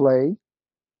wanted to play;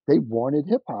 they wanted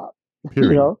hip hop, you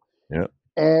Period. know, Yep.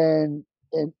 and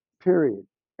period.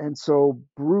 And so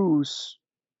Bruce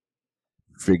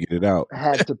Figured it out.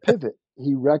 had to pivot.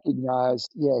 He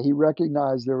recognized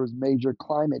there was major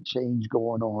climate change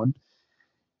going on,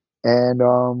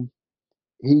 and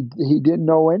he didn't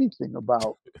know anything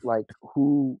about like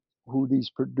who these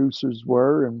producers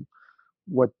were and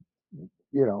what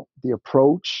the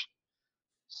approach.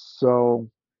 So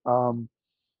um,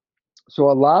 so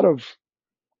a lot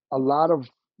of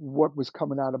what was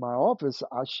coming out of my office,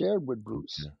 I shared with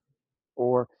Bruce, Okay.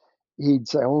 or he'd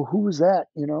say, "Oh, who is that?"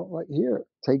 Like, here,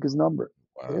 take his number.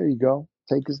 Wow. There you go,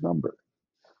 take his number.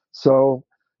 So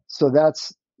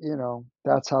that's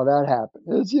how that happened.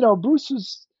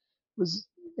 Bruce was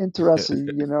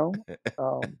interesting,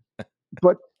 um,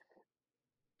 but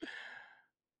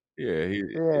Yeah, yeah,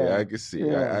 I yeah, could see.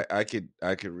 yeah, I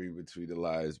could read between the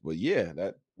lines, but yeah,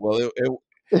 that well,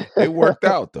 it worked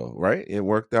out though, right? It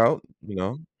worked out.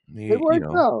 it He worked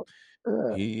out.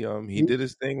 Yeah. he He did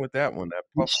his thing with that one, that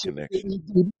he, Puff sh- connection.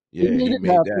 he Yeah, made he it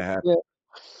made that happen. happen. Yeah,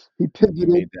 he He pivoted.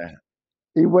 made that.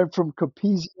 He went from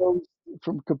Capizios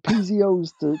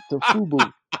to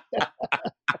Fubu.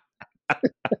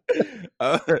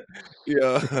 uh,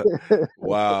 yeah.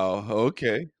 Wow.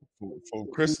 Okay. From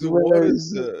Crystal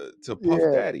Waters Wears, to Puff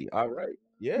yeah, Daddy. All right.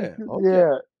 Yeah. Okay.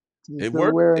 yeah. It To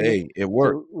worked. wearing Hey, it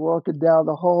worked. to walking down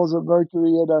the halls of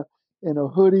Mercury in a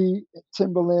hoodie,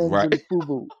 Timberlands, Right. and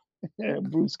FUBU. And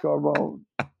Bruce Carbone.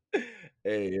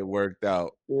 Hey, it worked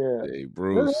out. Yeah. Hey, Yeah,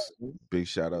 Bruce. Big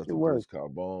shout out it to Bruce worked.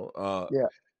 Carbone. Yeah.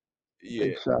 Yeah.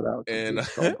 Big shout out to And Drew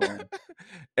Starbone.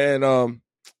 and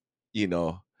you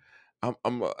know,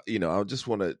 I'm I just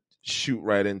want to shoot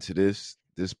right into this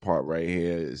part right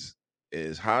here is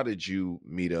how did you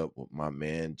meet up with my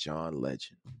man John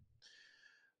Legend?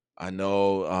 I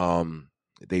know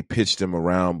they pitched him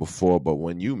around before, but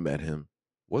when you met him,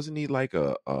 wasn't he like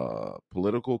a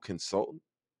political consultant?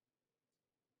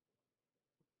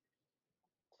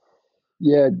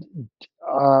 Yeah.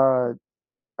 Uh,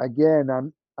 again,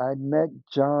 I met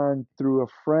John through a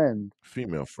friend,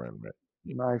 Female friend, right?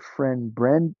 Yeah. my friend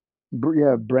Brandy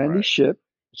Right. Ship.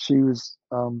 She was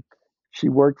she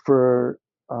worked for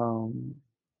um,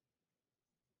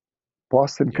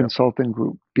 Boston Yep. Consulting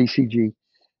Group, BCG,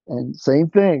 and same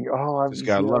thing. Oh, I Just was,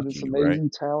 got this lucky, right? amazing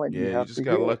talent you Yeah, you have just to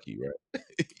got get. lucky, right?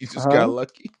 You just got Huh?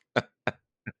 lucky.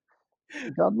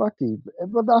 Got lucky,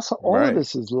 but that's all of Right.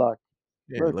 this is luck.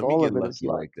 Yeah, Look, let me all get of it is lucky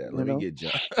luck, like that. you Let me know. get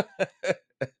John.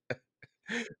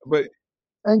 But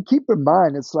And keep in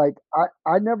mind, it's like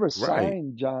I never right.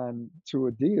 signed John to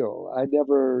a deal. I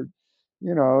never,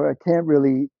 I can't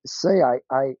really say I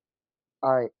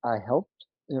helped,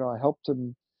 I helped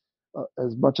him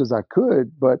as much as I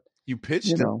could, but You you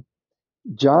pitched him? know,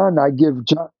 John, I give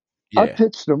John, I Yeah,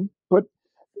 pitched him, but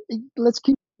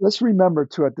let's remember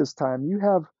too at this time you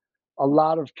have a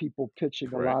lot of people pitching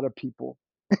a correct. lot of people.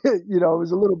 It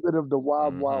was a little bit of the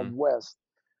wild Mhm. west.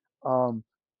 Um,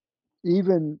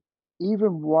 even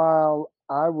even while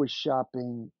I was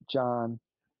shopping John,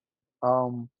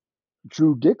 um,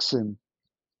 Drew Dixon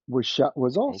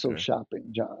was also Okay.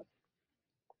 shopping John.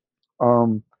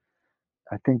 Um,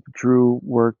 I think Drew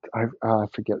worked. I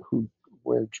forget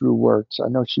where Drew works. I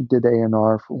know she did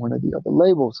A&R for one of the other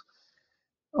labels.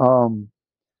 Um,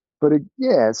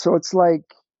 yeah, so it's like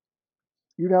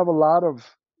you'd have a lot of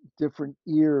different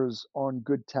ears on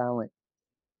good talent,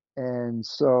 and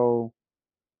so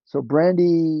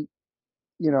Brandy,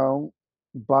 you know,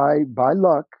 by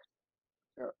luck,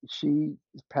 she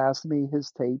passed me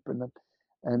his tape,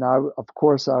 and of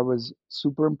course I was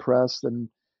super impressed and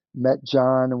met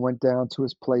John and went down to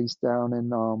his place down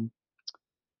in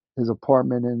his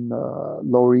apartment in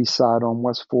Lower East Side on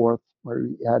West Fourth where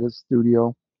he had his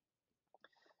studio,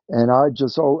 and I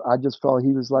just felt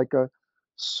he was like a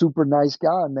super nice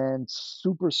guy, man,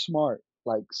 super smart,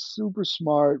 like super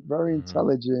smart, very Mhm.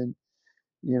 intelligent,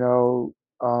 you know,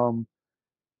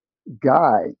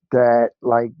 guy that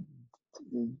like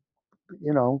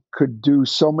could do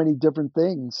so many different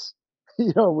things,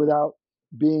 without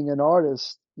being an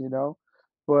artist,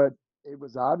 but it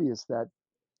was obvious that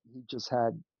he just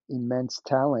had immense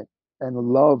talent and a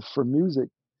love for music,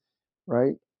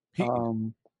 right? He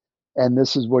Um, and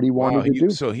this is what he wow, wanted to do.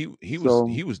 he So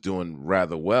was doing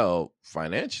rather well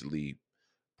financially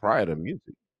prior to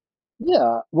music.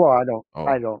 yeah, well, I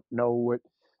Oh. don't know what,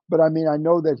 but I mean, I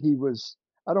know that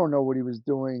I don't know what he was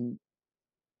doing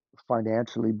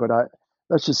financially, but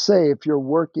let's just say if you're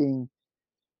working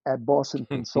at Boston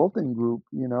Consulting Group,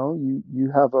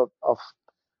 you have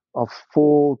a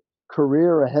full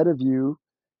career ahead of you,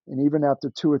 and even after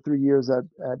 2 or 3 years at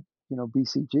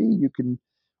BCG, you can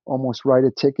almost write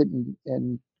a ticket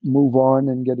and move on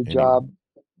and get a Anyway. job,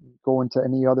 go into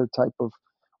any other type of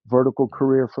vertical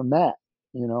career from that.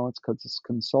 It's because it's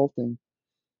consulting.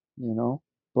 You know,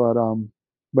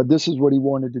 but this is what he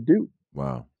wanted to do,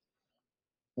 Wow.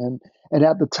 and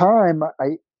at the time,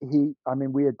 I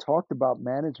mean, we had talked about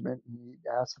management, and he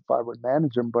asked if I would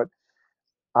manage him, but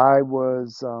I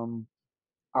was,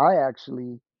 I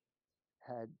actually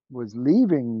was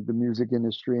leaving the music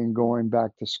industry and going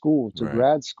back to school, to Right.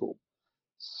 grad school.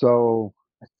 So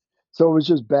it was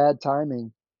just bad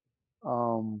timing.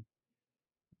 Um,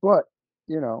 but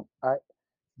I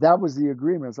that was the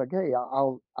agreement. It's like, hey,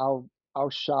 I'll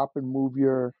shop and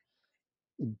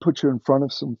put you in front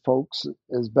of some folks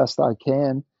as best I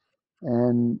can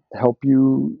and help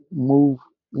you move,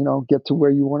 get to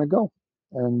where you want to go.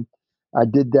 And I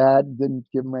did that. Didn't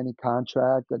give him any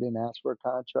contract. I didn't ask for a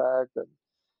contract. And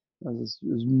it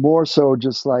was more so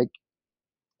just like,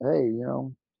 hey,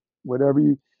 whatever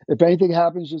if anything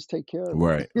happens, just take care of it,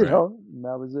 Right, right. and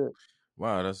that was it.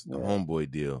 Wow, that's the Yeah.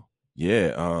 homeboy deal.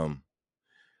 Yeah,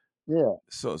 Yeah.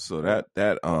 so Yeah.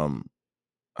 that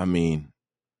I mean,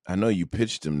 I know you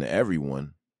pitched him to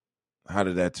everyone. How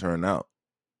did that turn out?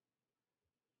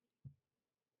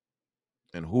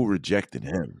 And who rejected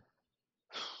him?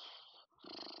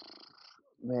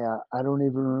 Man, I don't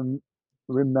even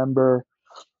remember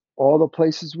all the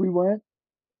places we went.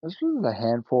 This was a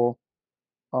handful.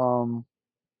 Um,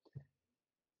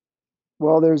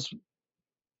 well,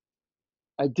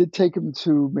 I did take him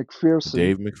to McPherson,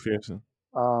 Dave McPherson?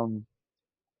 um,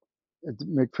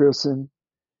 McPherson,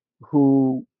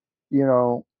 who, you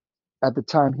know, at the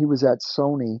time he was at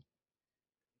Sony.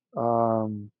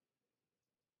 Um,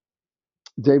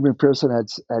 Dave McPherson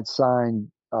had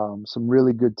signed some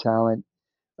really good talent.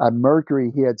 At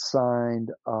Mercury, he had signed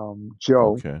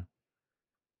Joe, Okay.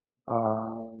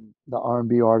 the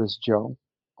R&B artist Joe,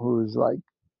 who is like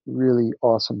really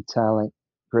awesome talent,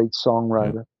 great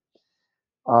Yep. songwriter.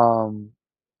 Um,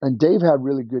 and Dave had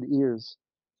really good ears,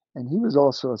 and he was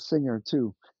also a singer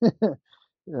too.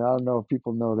 Yeah, I don't know if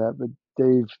people know that, but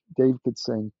Dave could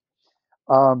sing.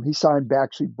 He signed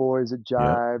Backstreet Boys at Yep.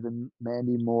 Jive and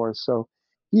Mandy Moore, so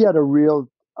he had a real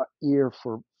ear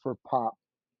for pop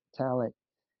talent.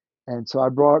 And so I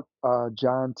brought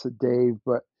John to Dave,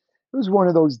 but it was one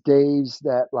of those days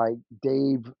that like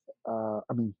Dave,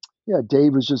 I mean, yeah,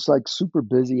 Dave was just like super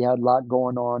busy, had a lot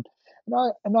going on,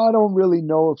 and I don't really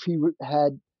know if he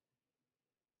had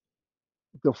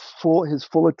the full his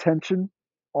full attention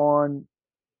on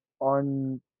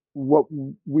on what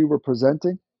we were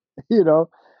presenting, you know.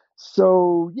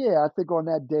 So yeah, I think on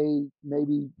that day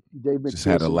maybe Dave Just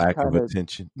had a McPherson lack of kind of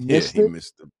attention. Yeah, missed he it.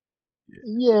 missed them.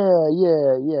 Yeah.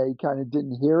 Yeah. He kind of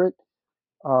didn't hear it,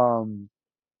 um,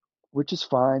 which is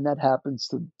fine. That happens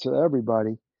to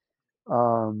everybody.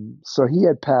 So he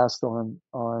had passed on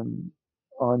uh,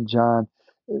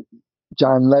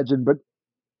 John Legend, but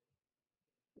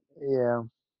yeah,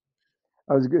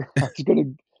 I was gonna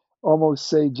almost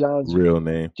say Real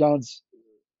name. John's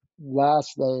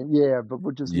last name, yeah, but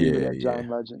we'll just leave it Yeah, at yeah, John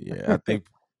Legend. yeah. I think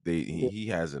Yeah. he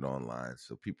has it online,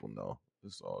 so people know.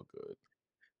 It's all good.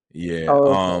 Yeah.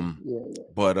 Oh, okay. Yeah.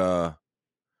 But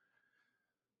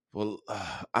well,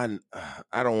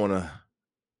 I don't want to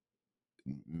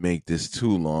make this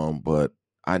too long, but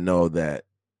I know that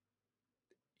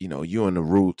you and the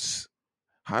Roots.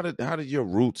 How did your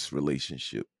Roots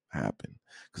relationship happen?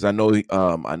 Because I know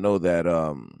that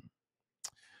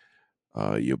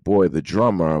your boy, the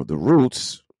drummer of the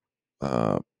Roots,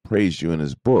 praised you in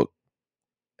his book,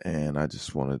 and I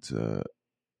just wanted to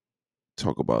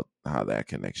talk about how that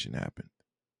connection happened.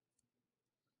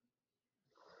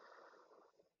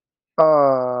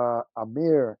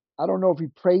 Amir. I don't know if he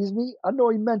praised me. I know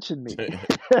he mentioned me.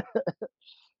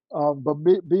 But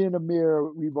being Amir,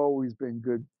 we've always been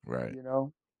good, Right. you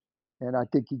know. And I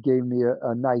think he gave me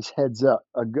a nice heads up,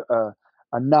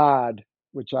 a nod,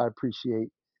 which I appreciate.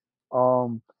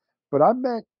 Um, but I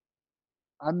met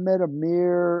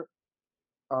Amir,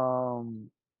 um,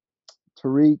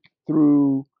 Tariq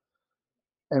through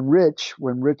and Rich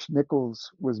when Rich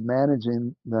Nichols was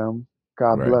managing them.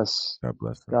 God Right. bless, God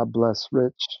bless him. God bless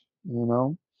Rich. You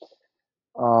know,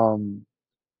 um,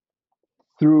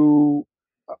 through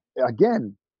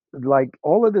again, like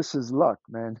all of this is luck,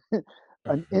 man.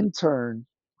 An Mhm. intern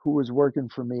who was working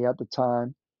for me at the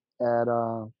time at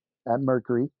uh at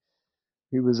Mercury.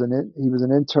 He was an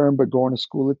intern but going to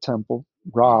school at Temple.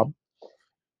 Oh, Rob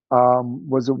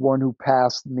was the one who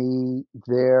passed me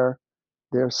their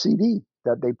CD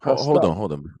that they pressed hold up, on,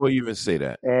 hold on. Before you even say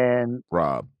that, and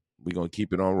Rob, we're gonna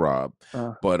keep it on Rob.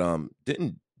 uh, But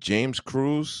didn't James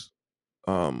Cruz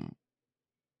um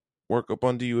work up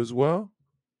under you as well?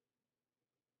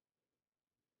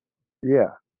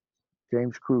 yeah,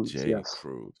 James Cruz, J. yes,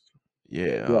 Cruz.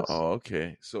 Yeah. yes. Oh,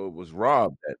 okay. So it was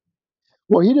Rob that.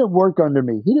 Well, he didn't work under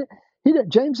me. He didn't.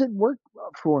 James didn't work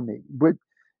for me, but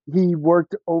he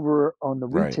worked over on the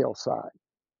Right. retail side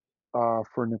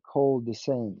for Nicole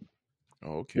Desane.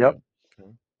 Oh, okay. Yep.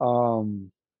 Okay.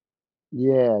 Um,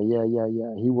 yeah.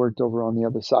 He worked over on the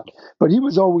other side, but he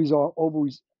was always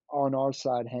on our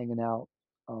side hanging out.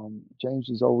 James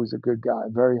was always a good guy,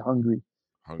 very hungry.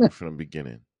 Hungry from the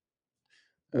beginning.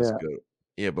 That's Yeah, good.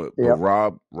 Yeah, but yep,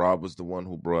 Rob was the one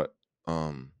who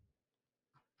um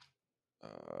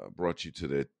brought you to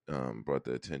the brought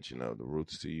the attention of the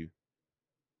Roots to you.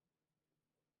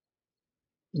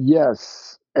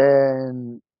 yes.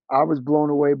 And I was blown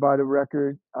away by the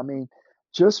record. I mean,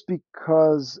 just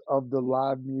because of the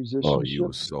live Oh, you musicianship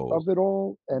was sold. of it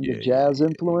all and the jazz Yeah. You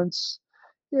influence.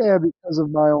 Yeah, because of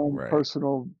my own right.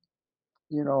 personal,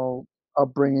 you know,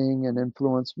 upbringing and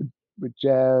influence with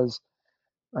jazz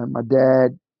and my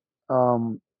dad.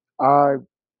 Um, I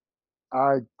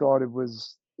I thought it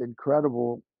was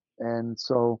incredible, and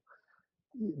so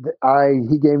I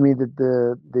he gave me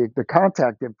the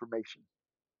contact information,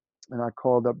 and I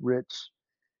called up Rich,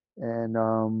 and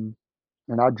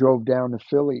I drove down to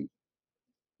Philly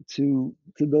to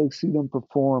go see them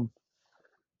perform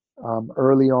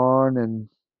early on, and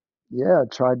yeah,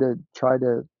 tried to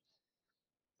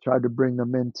bring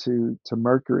them to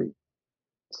Mercury.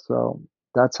 So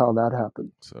that's how that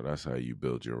happened. So that's how you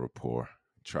build your rapport.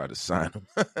 Try to sign them.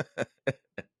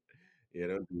 Yeah,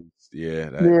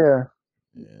 that. Yeah,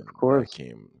 and Of that course.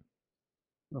 came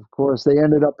Of course. They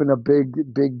ended up in a big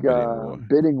bidding war.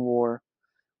 bidding war,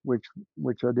 which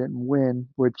which I didn't win,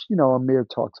 which, Amir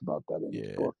talks about that in his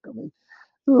Yeah, book. I mean,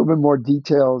 a little bit more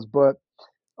details, but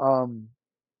um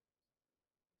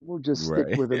we'll just stick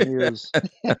right. with Amir's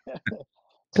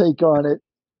take on it.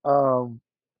 Um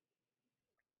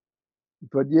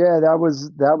but yeah, that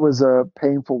was a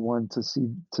painful one to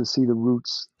see the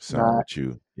Roots Sign not with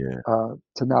you. Yeah.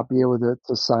 to not be able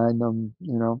to sign them.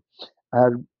 I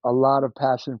had a lot of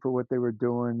passion for what they were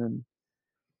doing, And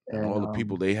and all the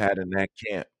people they had in that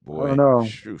camp, I don't boy,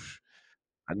 know. shoosh.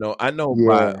 I know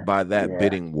Yeah, by that yeah,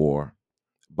 bidding war,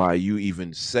 by you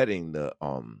even setting the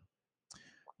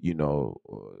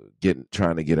getting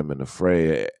trying to get him in the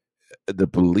fray, the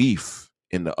belief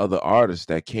in the other artists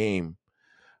that came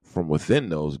from within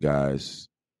those guys,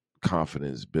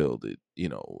 confidence build it,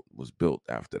 was built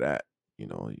after that.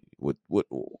 What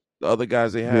the other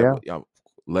guys they had, yeah.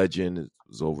 Legend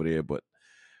was over there, but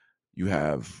you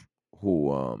have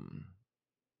who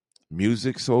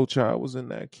Music Soul Child was in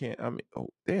that camp. I mean,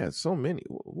 they had so many.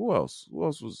 Who else? Who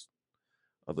else was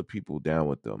other people down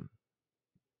with them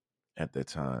at that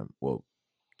time? Well,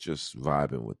 just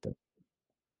vibing with them.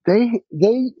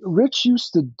 Rich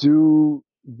used to do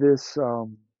this.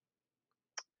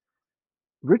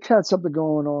 Rich had something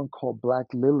going on called Black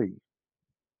Lily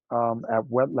at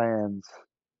Wetlands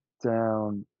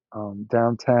down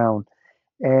downtown,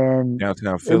 and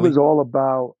Downtown it was Philly? all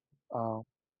about. Uh,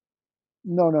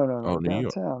 no, no, no, Oh, no, New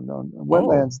York. downtown, no, Oh,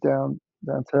 Wetlands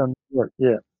downtown New York.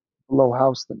 Yeah, below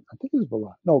Houston. I think it was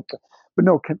below. No, but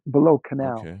no, below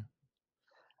Canal. okay.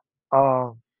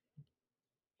 Uh,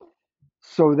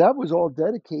 so that was all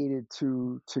dedicated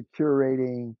to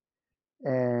curating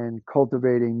and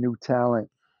cultivating new talent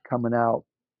coming out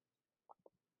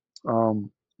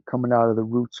um, coming out of the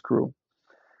Roots crew.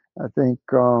 I think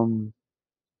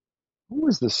who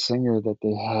was the singer that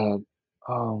they had?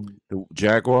 Um, The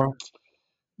Jaguar?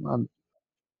 um,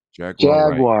 Jaguar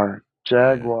Wright. Jaguar.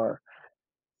 Yeah. Jaguar.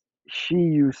 She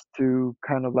used to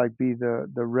kind of like be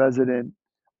the resident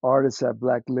artist at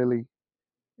Black Lily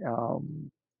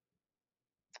um,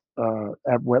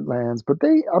 at Wetlands. But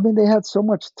I mean, they had so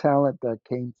much talent that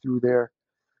came through there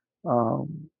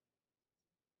um,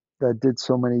 that did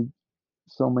so many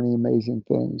amazing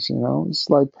things. It's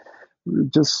like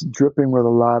just dripping with a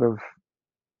lot of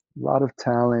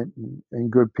talent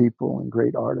and good people and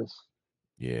great artists.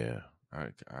 Yeah. I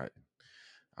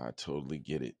I totally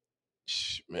get it.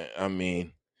 Man, I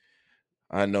mean,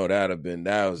 I know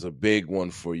that was a big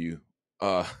one for you.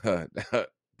 Uh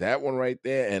that one right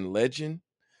there and Legend.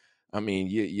 I mean,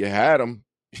 you had them.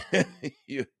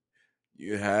 you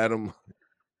you had them.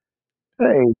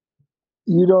 Hey,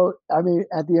 you don't. I mean,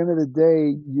 at the end of the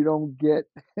day, you don't get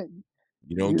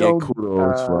You don't you get don't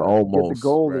kudos for get the almost,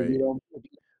 gold if you right? don't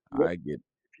I get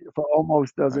if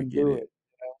almost I doesn't get do it. it.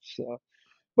 So,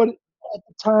 but at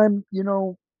the time,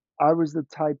 I was the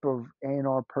type of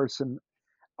A&R person.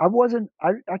 I wasn't.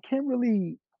 I can't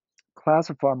really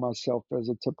classify myself as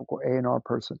a typical A&R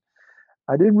person.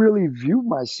 I didn't really view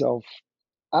myself.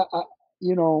 I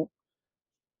you know,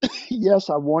 yes,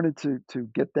 I wanted to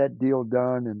get that deal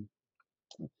done, and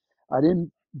I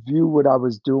didn't view what I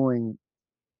was doing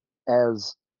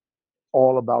as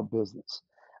all about business.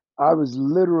 I was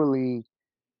literally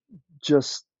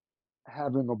just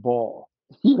having a ball,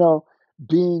 you know,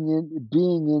 being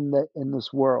in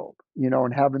this world,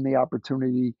 and having the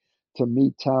opportunity to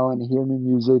meet talent, hear new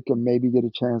music, and maybe get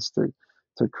a chance to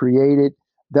create it.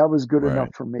 That was good enough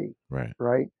Right, for me, right.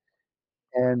 right?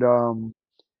 And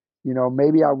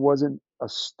maybe I wasn't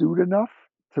astute enough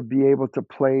to be able to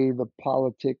play the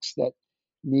politics that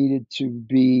needed to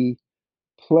be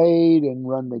played and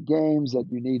run the games that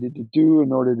you needed to do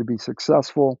in order to be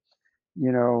successful,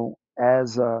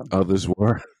 Others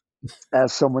were.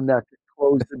 as someone that could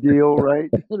close the deal,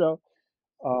 right?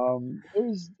 It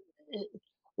was it,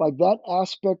 like that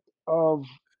aspect of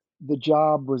the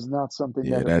job was not something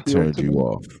Yeah, that that appealed turned to you me.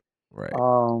 off. Right.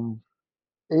 Um,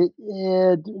 it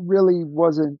really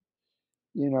wasn't,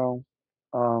 you know.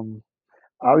 Um,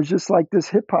 I was just like this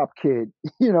hip hop kid,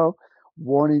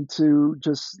 wanting to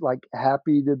just like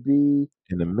happy to be,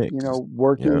 In the mix.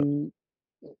 Yeah. working,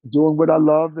 doing what I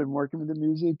love and working with the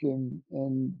music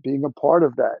and being a part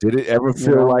of that, Did it ever you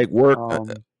feel know. like work,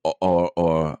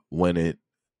 or when it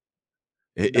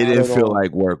Not didn't at feel all.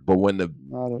 like work, but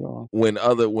Not at all.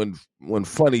 when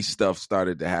funny stuff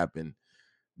started to happen,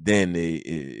 then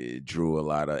it drew a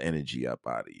lot of energy up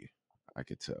out of you. I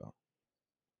could tell.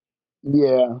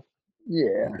 Yeah.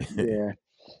 Yeah. Yeah.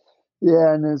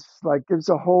 Yeah. And it's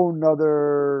a whole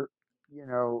nother, you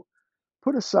know,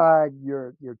 put aside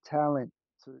your talent.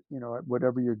 at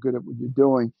whatever you're good at what you're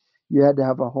doing, you had to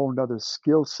have a whole nother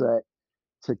skill set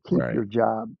to keep Right. your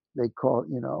job. They call,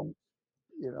 you know,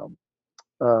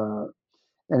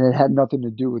 and it had nothing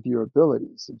to do with your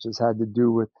abilities. It just had to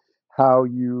do with how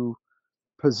you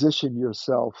position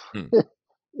yourself Hmm.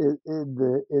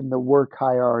 in the work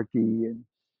hierarchy, and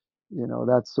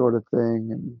that sort of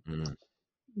thing, Hmm.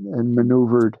 and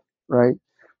maneuvered, right?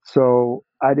 So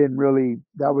I didn't really.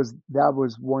 That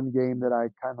was one game that I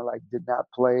kind of like did not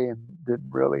play and didn't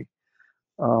really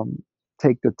um,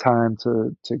 take the time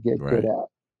to get good Right. at.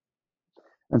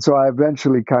 And so I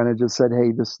eventually kind of just said,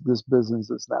 "Hey, this business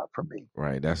is not for me,"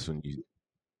 Right.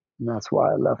 and that's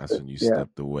why I left That's it. when you Yeah,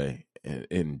 stepped away.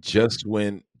 And just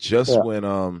when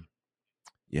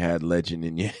you had Legend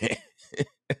in your hand.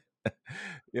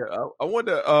 Yeah, I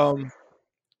wonder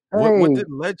what hey, did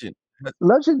Legend.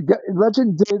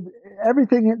 Legend did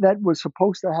everything that was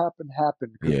supposed to happen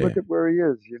happened, because Yeah, look at where he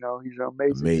is. He's an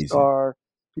amazing amazing. star.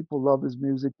 People love his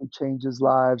music. He changes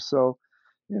lives. So,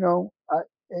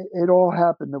 it all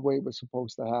happened the way it was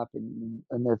supposed to happen.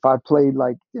 And if I played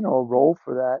like a role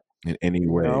for that, In any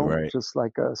way, right? just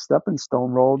like a stepping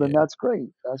stone role, then Yeah. that's great.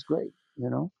 That's great.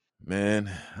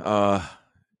 Man,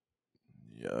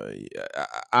 yeah,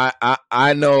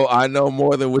 I know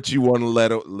more than what you want to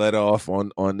let off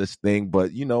on this thing,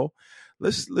 but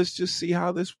let's just see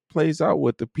how this plays out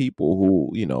with the people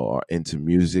who are into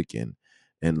music and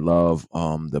love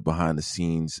the behind the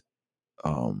scenes,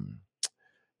 um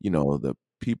the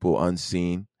people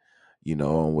unseen,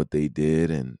 and what they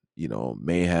did, and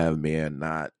may have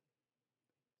not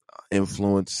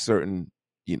influenced certain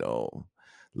you know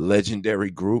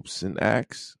legendary groups and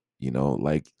acts,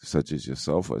 like such as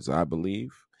yourself, as I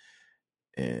believe.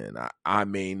 And I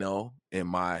may know in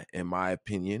my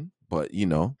opinion, but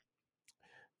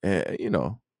uh, you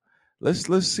know,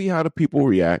 let's see how the people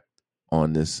react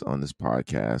on this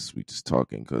podcast. We just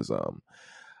talking because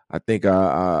I think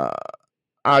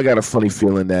I got a funny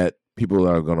feeling that people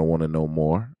are gonna want to know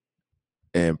more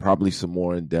and probably some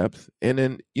more in depth, and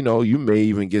then you may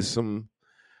even get some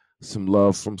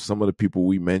love from some of the people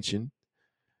we mentioned.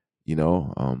 You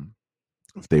know,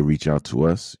 if they reach out to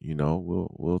us,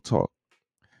 we'll talk.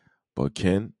 But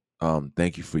Ken,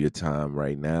 thank you for your time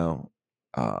right now.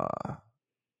 Uh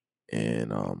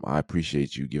and I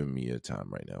appreciate you giving me your time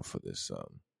right now for this.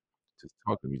 Just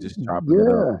talking to me, just chopping it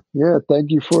up. Yeah, yeah.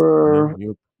 Thank you Man,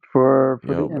 you for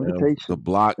the man, the invitation.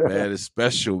 block, man, is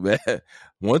special, man.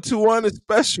 121 is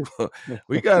special.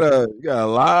 We got a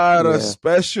lot of Yeah,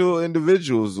 special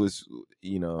individuals, which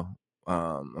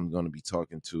I'm gonna be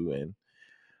talking to, and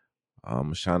I'm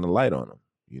gonna shine the light on them.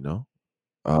 You know,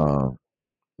 uh,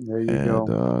 there you and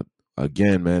go.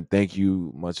 again, man, thank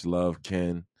you. Much love,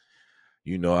 Ken.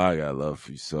 I got love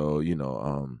for you. So, you've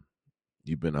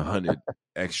been 100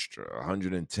 extra,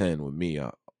 110 with me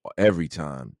every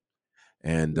time.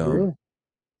 And Yeah.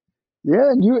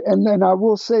 Yeah, and then I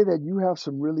will say that you have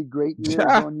some really great ears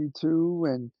yeah, on you too,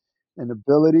 and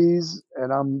abilities,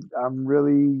 and I'm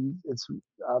really it's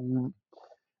I'm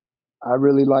I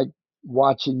really like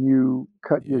watching you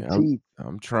cut your I'm teeth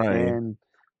I'm trying. and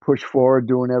push forward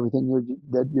doing everything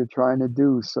that you're trying to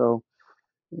do. So,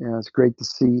 it's great to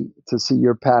see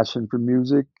your passion for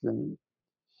music, and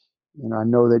I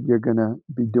know that you're going to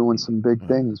be doing some big uh,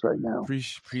 things right now. So,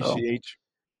 Appreciate you.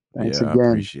 thanks Yeah, I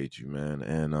again. appreciate you, man.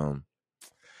 And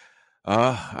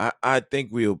I think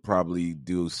we'll probably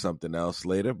do something else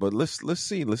later, but let's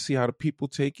see how the people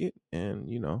take it, and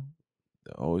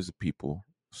always the people.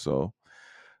 So,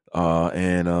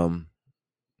 and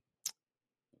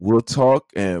we'll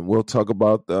talk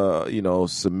about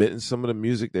submitting some of the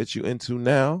music that you're into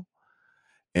now,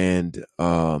 and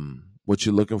what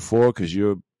you're looking for,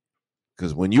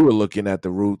 because when you were looking at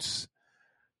the roots,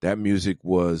 that music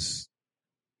was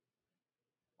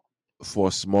for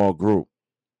a small group,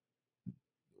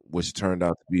 which turned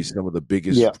out to be some of the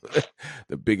biggest Yeah.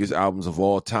 the biggest albums of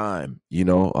all time.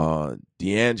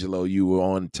 DeAngelo, you were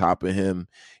on top of him,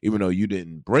 even though you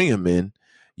didn't bring him in.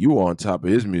 You were on top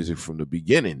of his music from the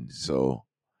beginning. So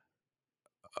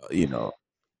you know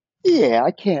Yeah,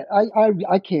 I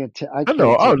I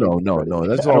know. can't Oh take no, any no, credit no.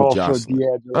 That's at all all for Jocelyn.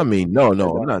 I D'Angelo. mean, no, And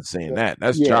no. I'm not saying that.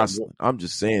 That's yeah, Jocelyn. I'm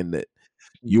just saying that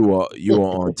you are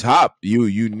on top.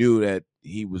 You knew that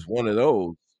he was one of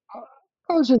those.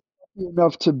 I was just lucky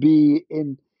enough to be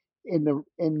in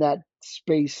that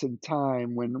space and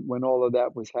time when all of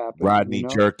that was happening. Rodney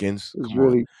Jerkins, It was come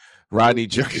on. really, Rodney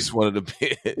Jerkins, one of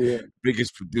the yeah,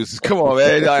 biggest producers. Come on,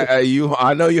 man.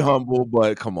 I know you're humble,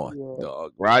 but come on, yeah,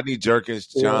 dog. Rodney Jerkins,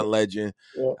 yeah, John Legend.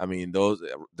 yeah, I mean, those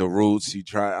the roots. You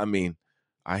try. I mean,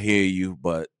 I hear you,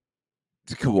 but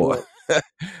come on. yeah,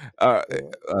 uh,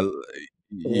 yeah. uh,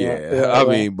 Yeah, I yeah.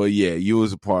 mean, but yeah, you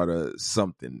was a part of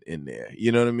something in there.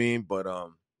 You know what I mean? But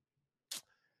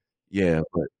yeah,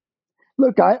 but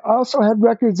Look, I also had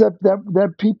records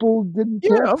that people didn't yeah,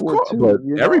 care of for course. But too.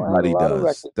 You know, I had a everybody lot of does.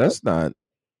 records that. That's not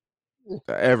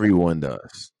everyone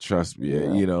does. Trust me.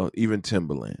 Yeah, You know, even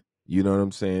Timberland. You know what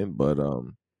I'm saying? But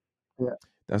yeah.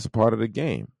 that's a part of the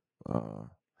game. Uh,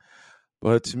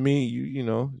 but to me, you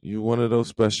know, you're one of those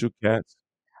special cats.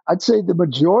 I'd say the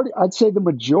majority. I'd say the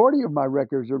majority of my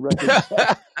records are records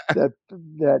that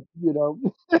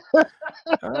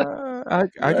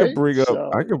I could right. bring up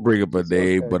So a it's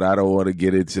name, okay. but I don't want to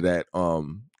get into that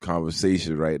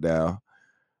conversation right now.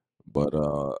 But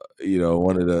you know,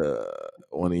 one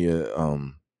of your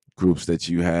groups that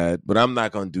you had, but I'm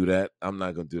not gonna do that. I'm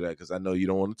not gonna do that because I know you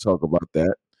don't want to talk about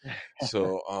that.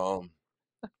 So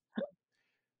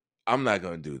I'm not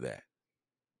gonna do that.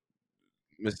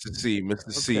 Mr. C,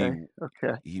 Okay.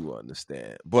 Okay. he will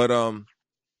understand. But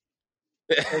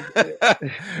Okay.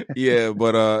 yeah,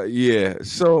 but yeah.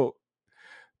 So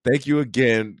thank you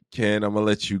again, Ken. I'm gonna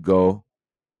let you go.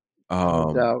 No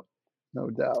Um doubt. No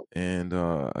doubt. and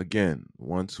again,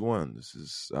 121. This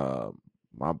is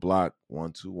my block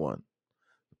 121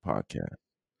 podcast.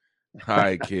 All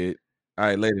right, kid. All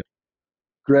right, later.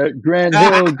 Grant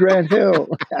Hill. Grant Hill.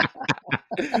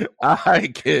 All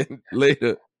right, kid.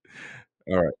 Later.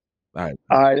 All right. All right.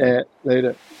 All right, Ed.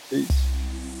 Later. Peace.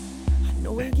 I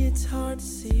know it gets hard to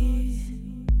see.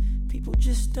 People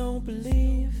just don't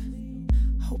believe.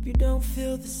 Hope you don't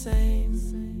feel the same.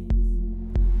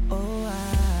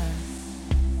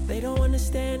 They don't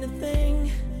understand a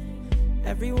thing.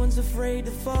 Everyone's afraid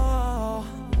to fall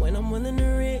when I'm willing to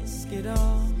risk it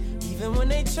all. Even when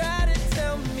they try to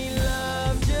tell me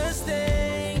love just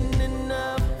ain't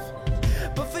enough.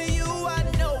 But for you, I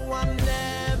know I'm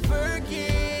never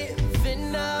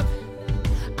giving up.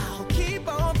 I'll keep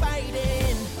on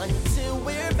fighting until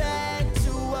we're back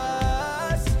to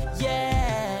us.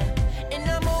 Yeah, and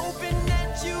I'm hoping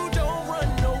that you don't run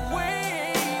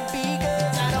away,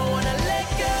 because I don't wanna let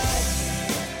go.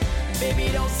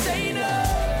 Baby, don't say no.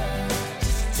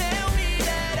 Just tell me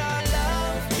that our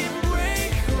love can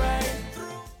break right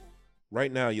through.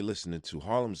 Right now, you're listening to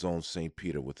Harlem's own St.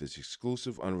 Peter with his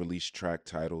exclusive unreleased track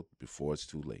titled Before It's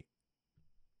Too Late.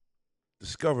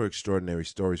 Discover extraordinary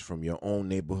stories from your own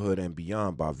neighborhood and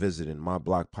beyond by visiting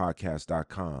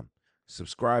myblockpodcast.com.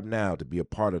 Subscribe now to be a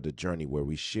part of the journey where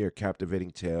we share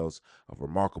captivating tales of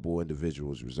remarkable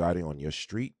individuals residing on your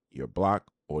street, your block,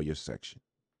 or your section.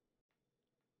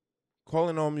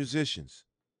 Calling all musicians.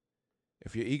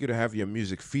 If you're eager to have your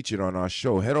music featured on our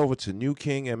show, head over to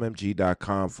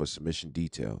newkingmmg.com for submission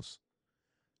details.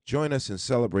 Join us in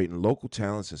celebrating local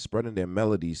talents and spreading their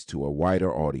melodies to a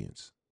wider audience.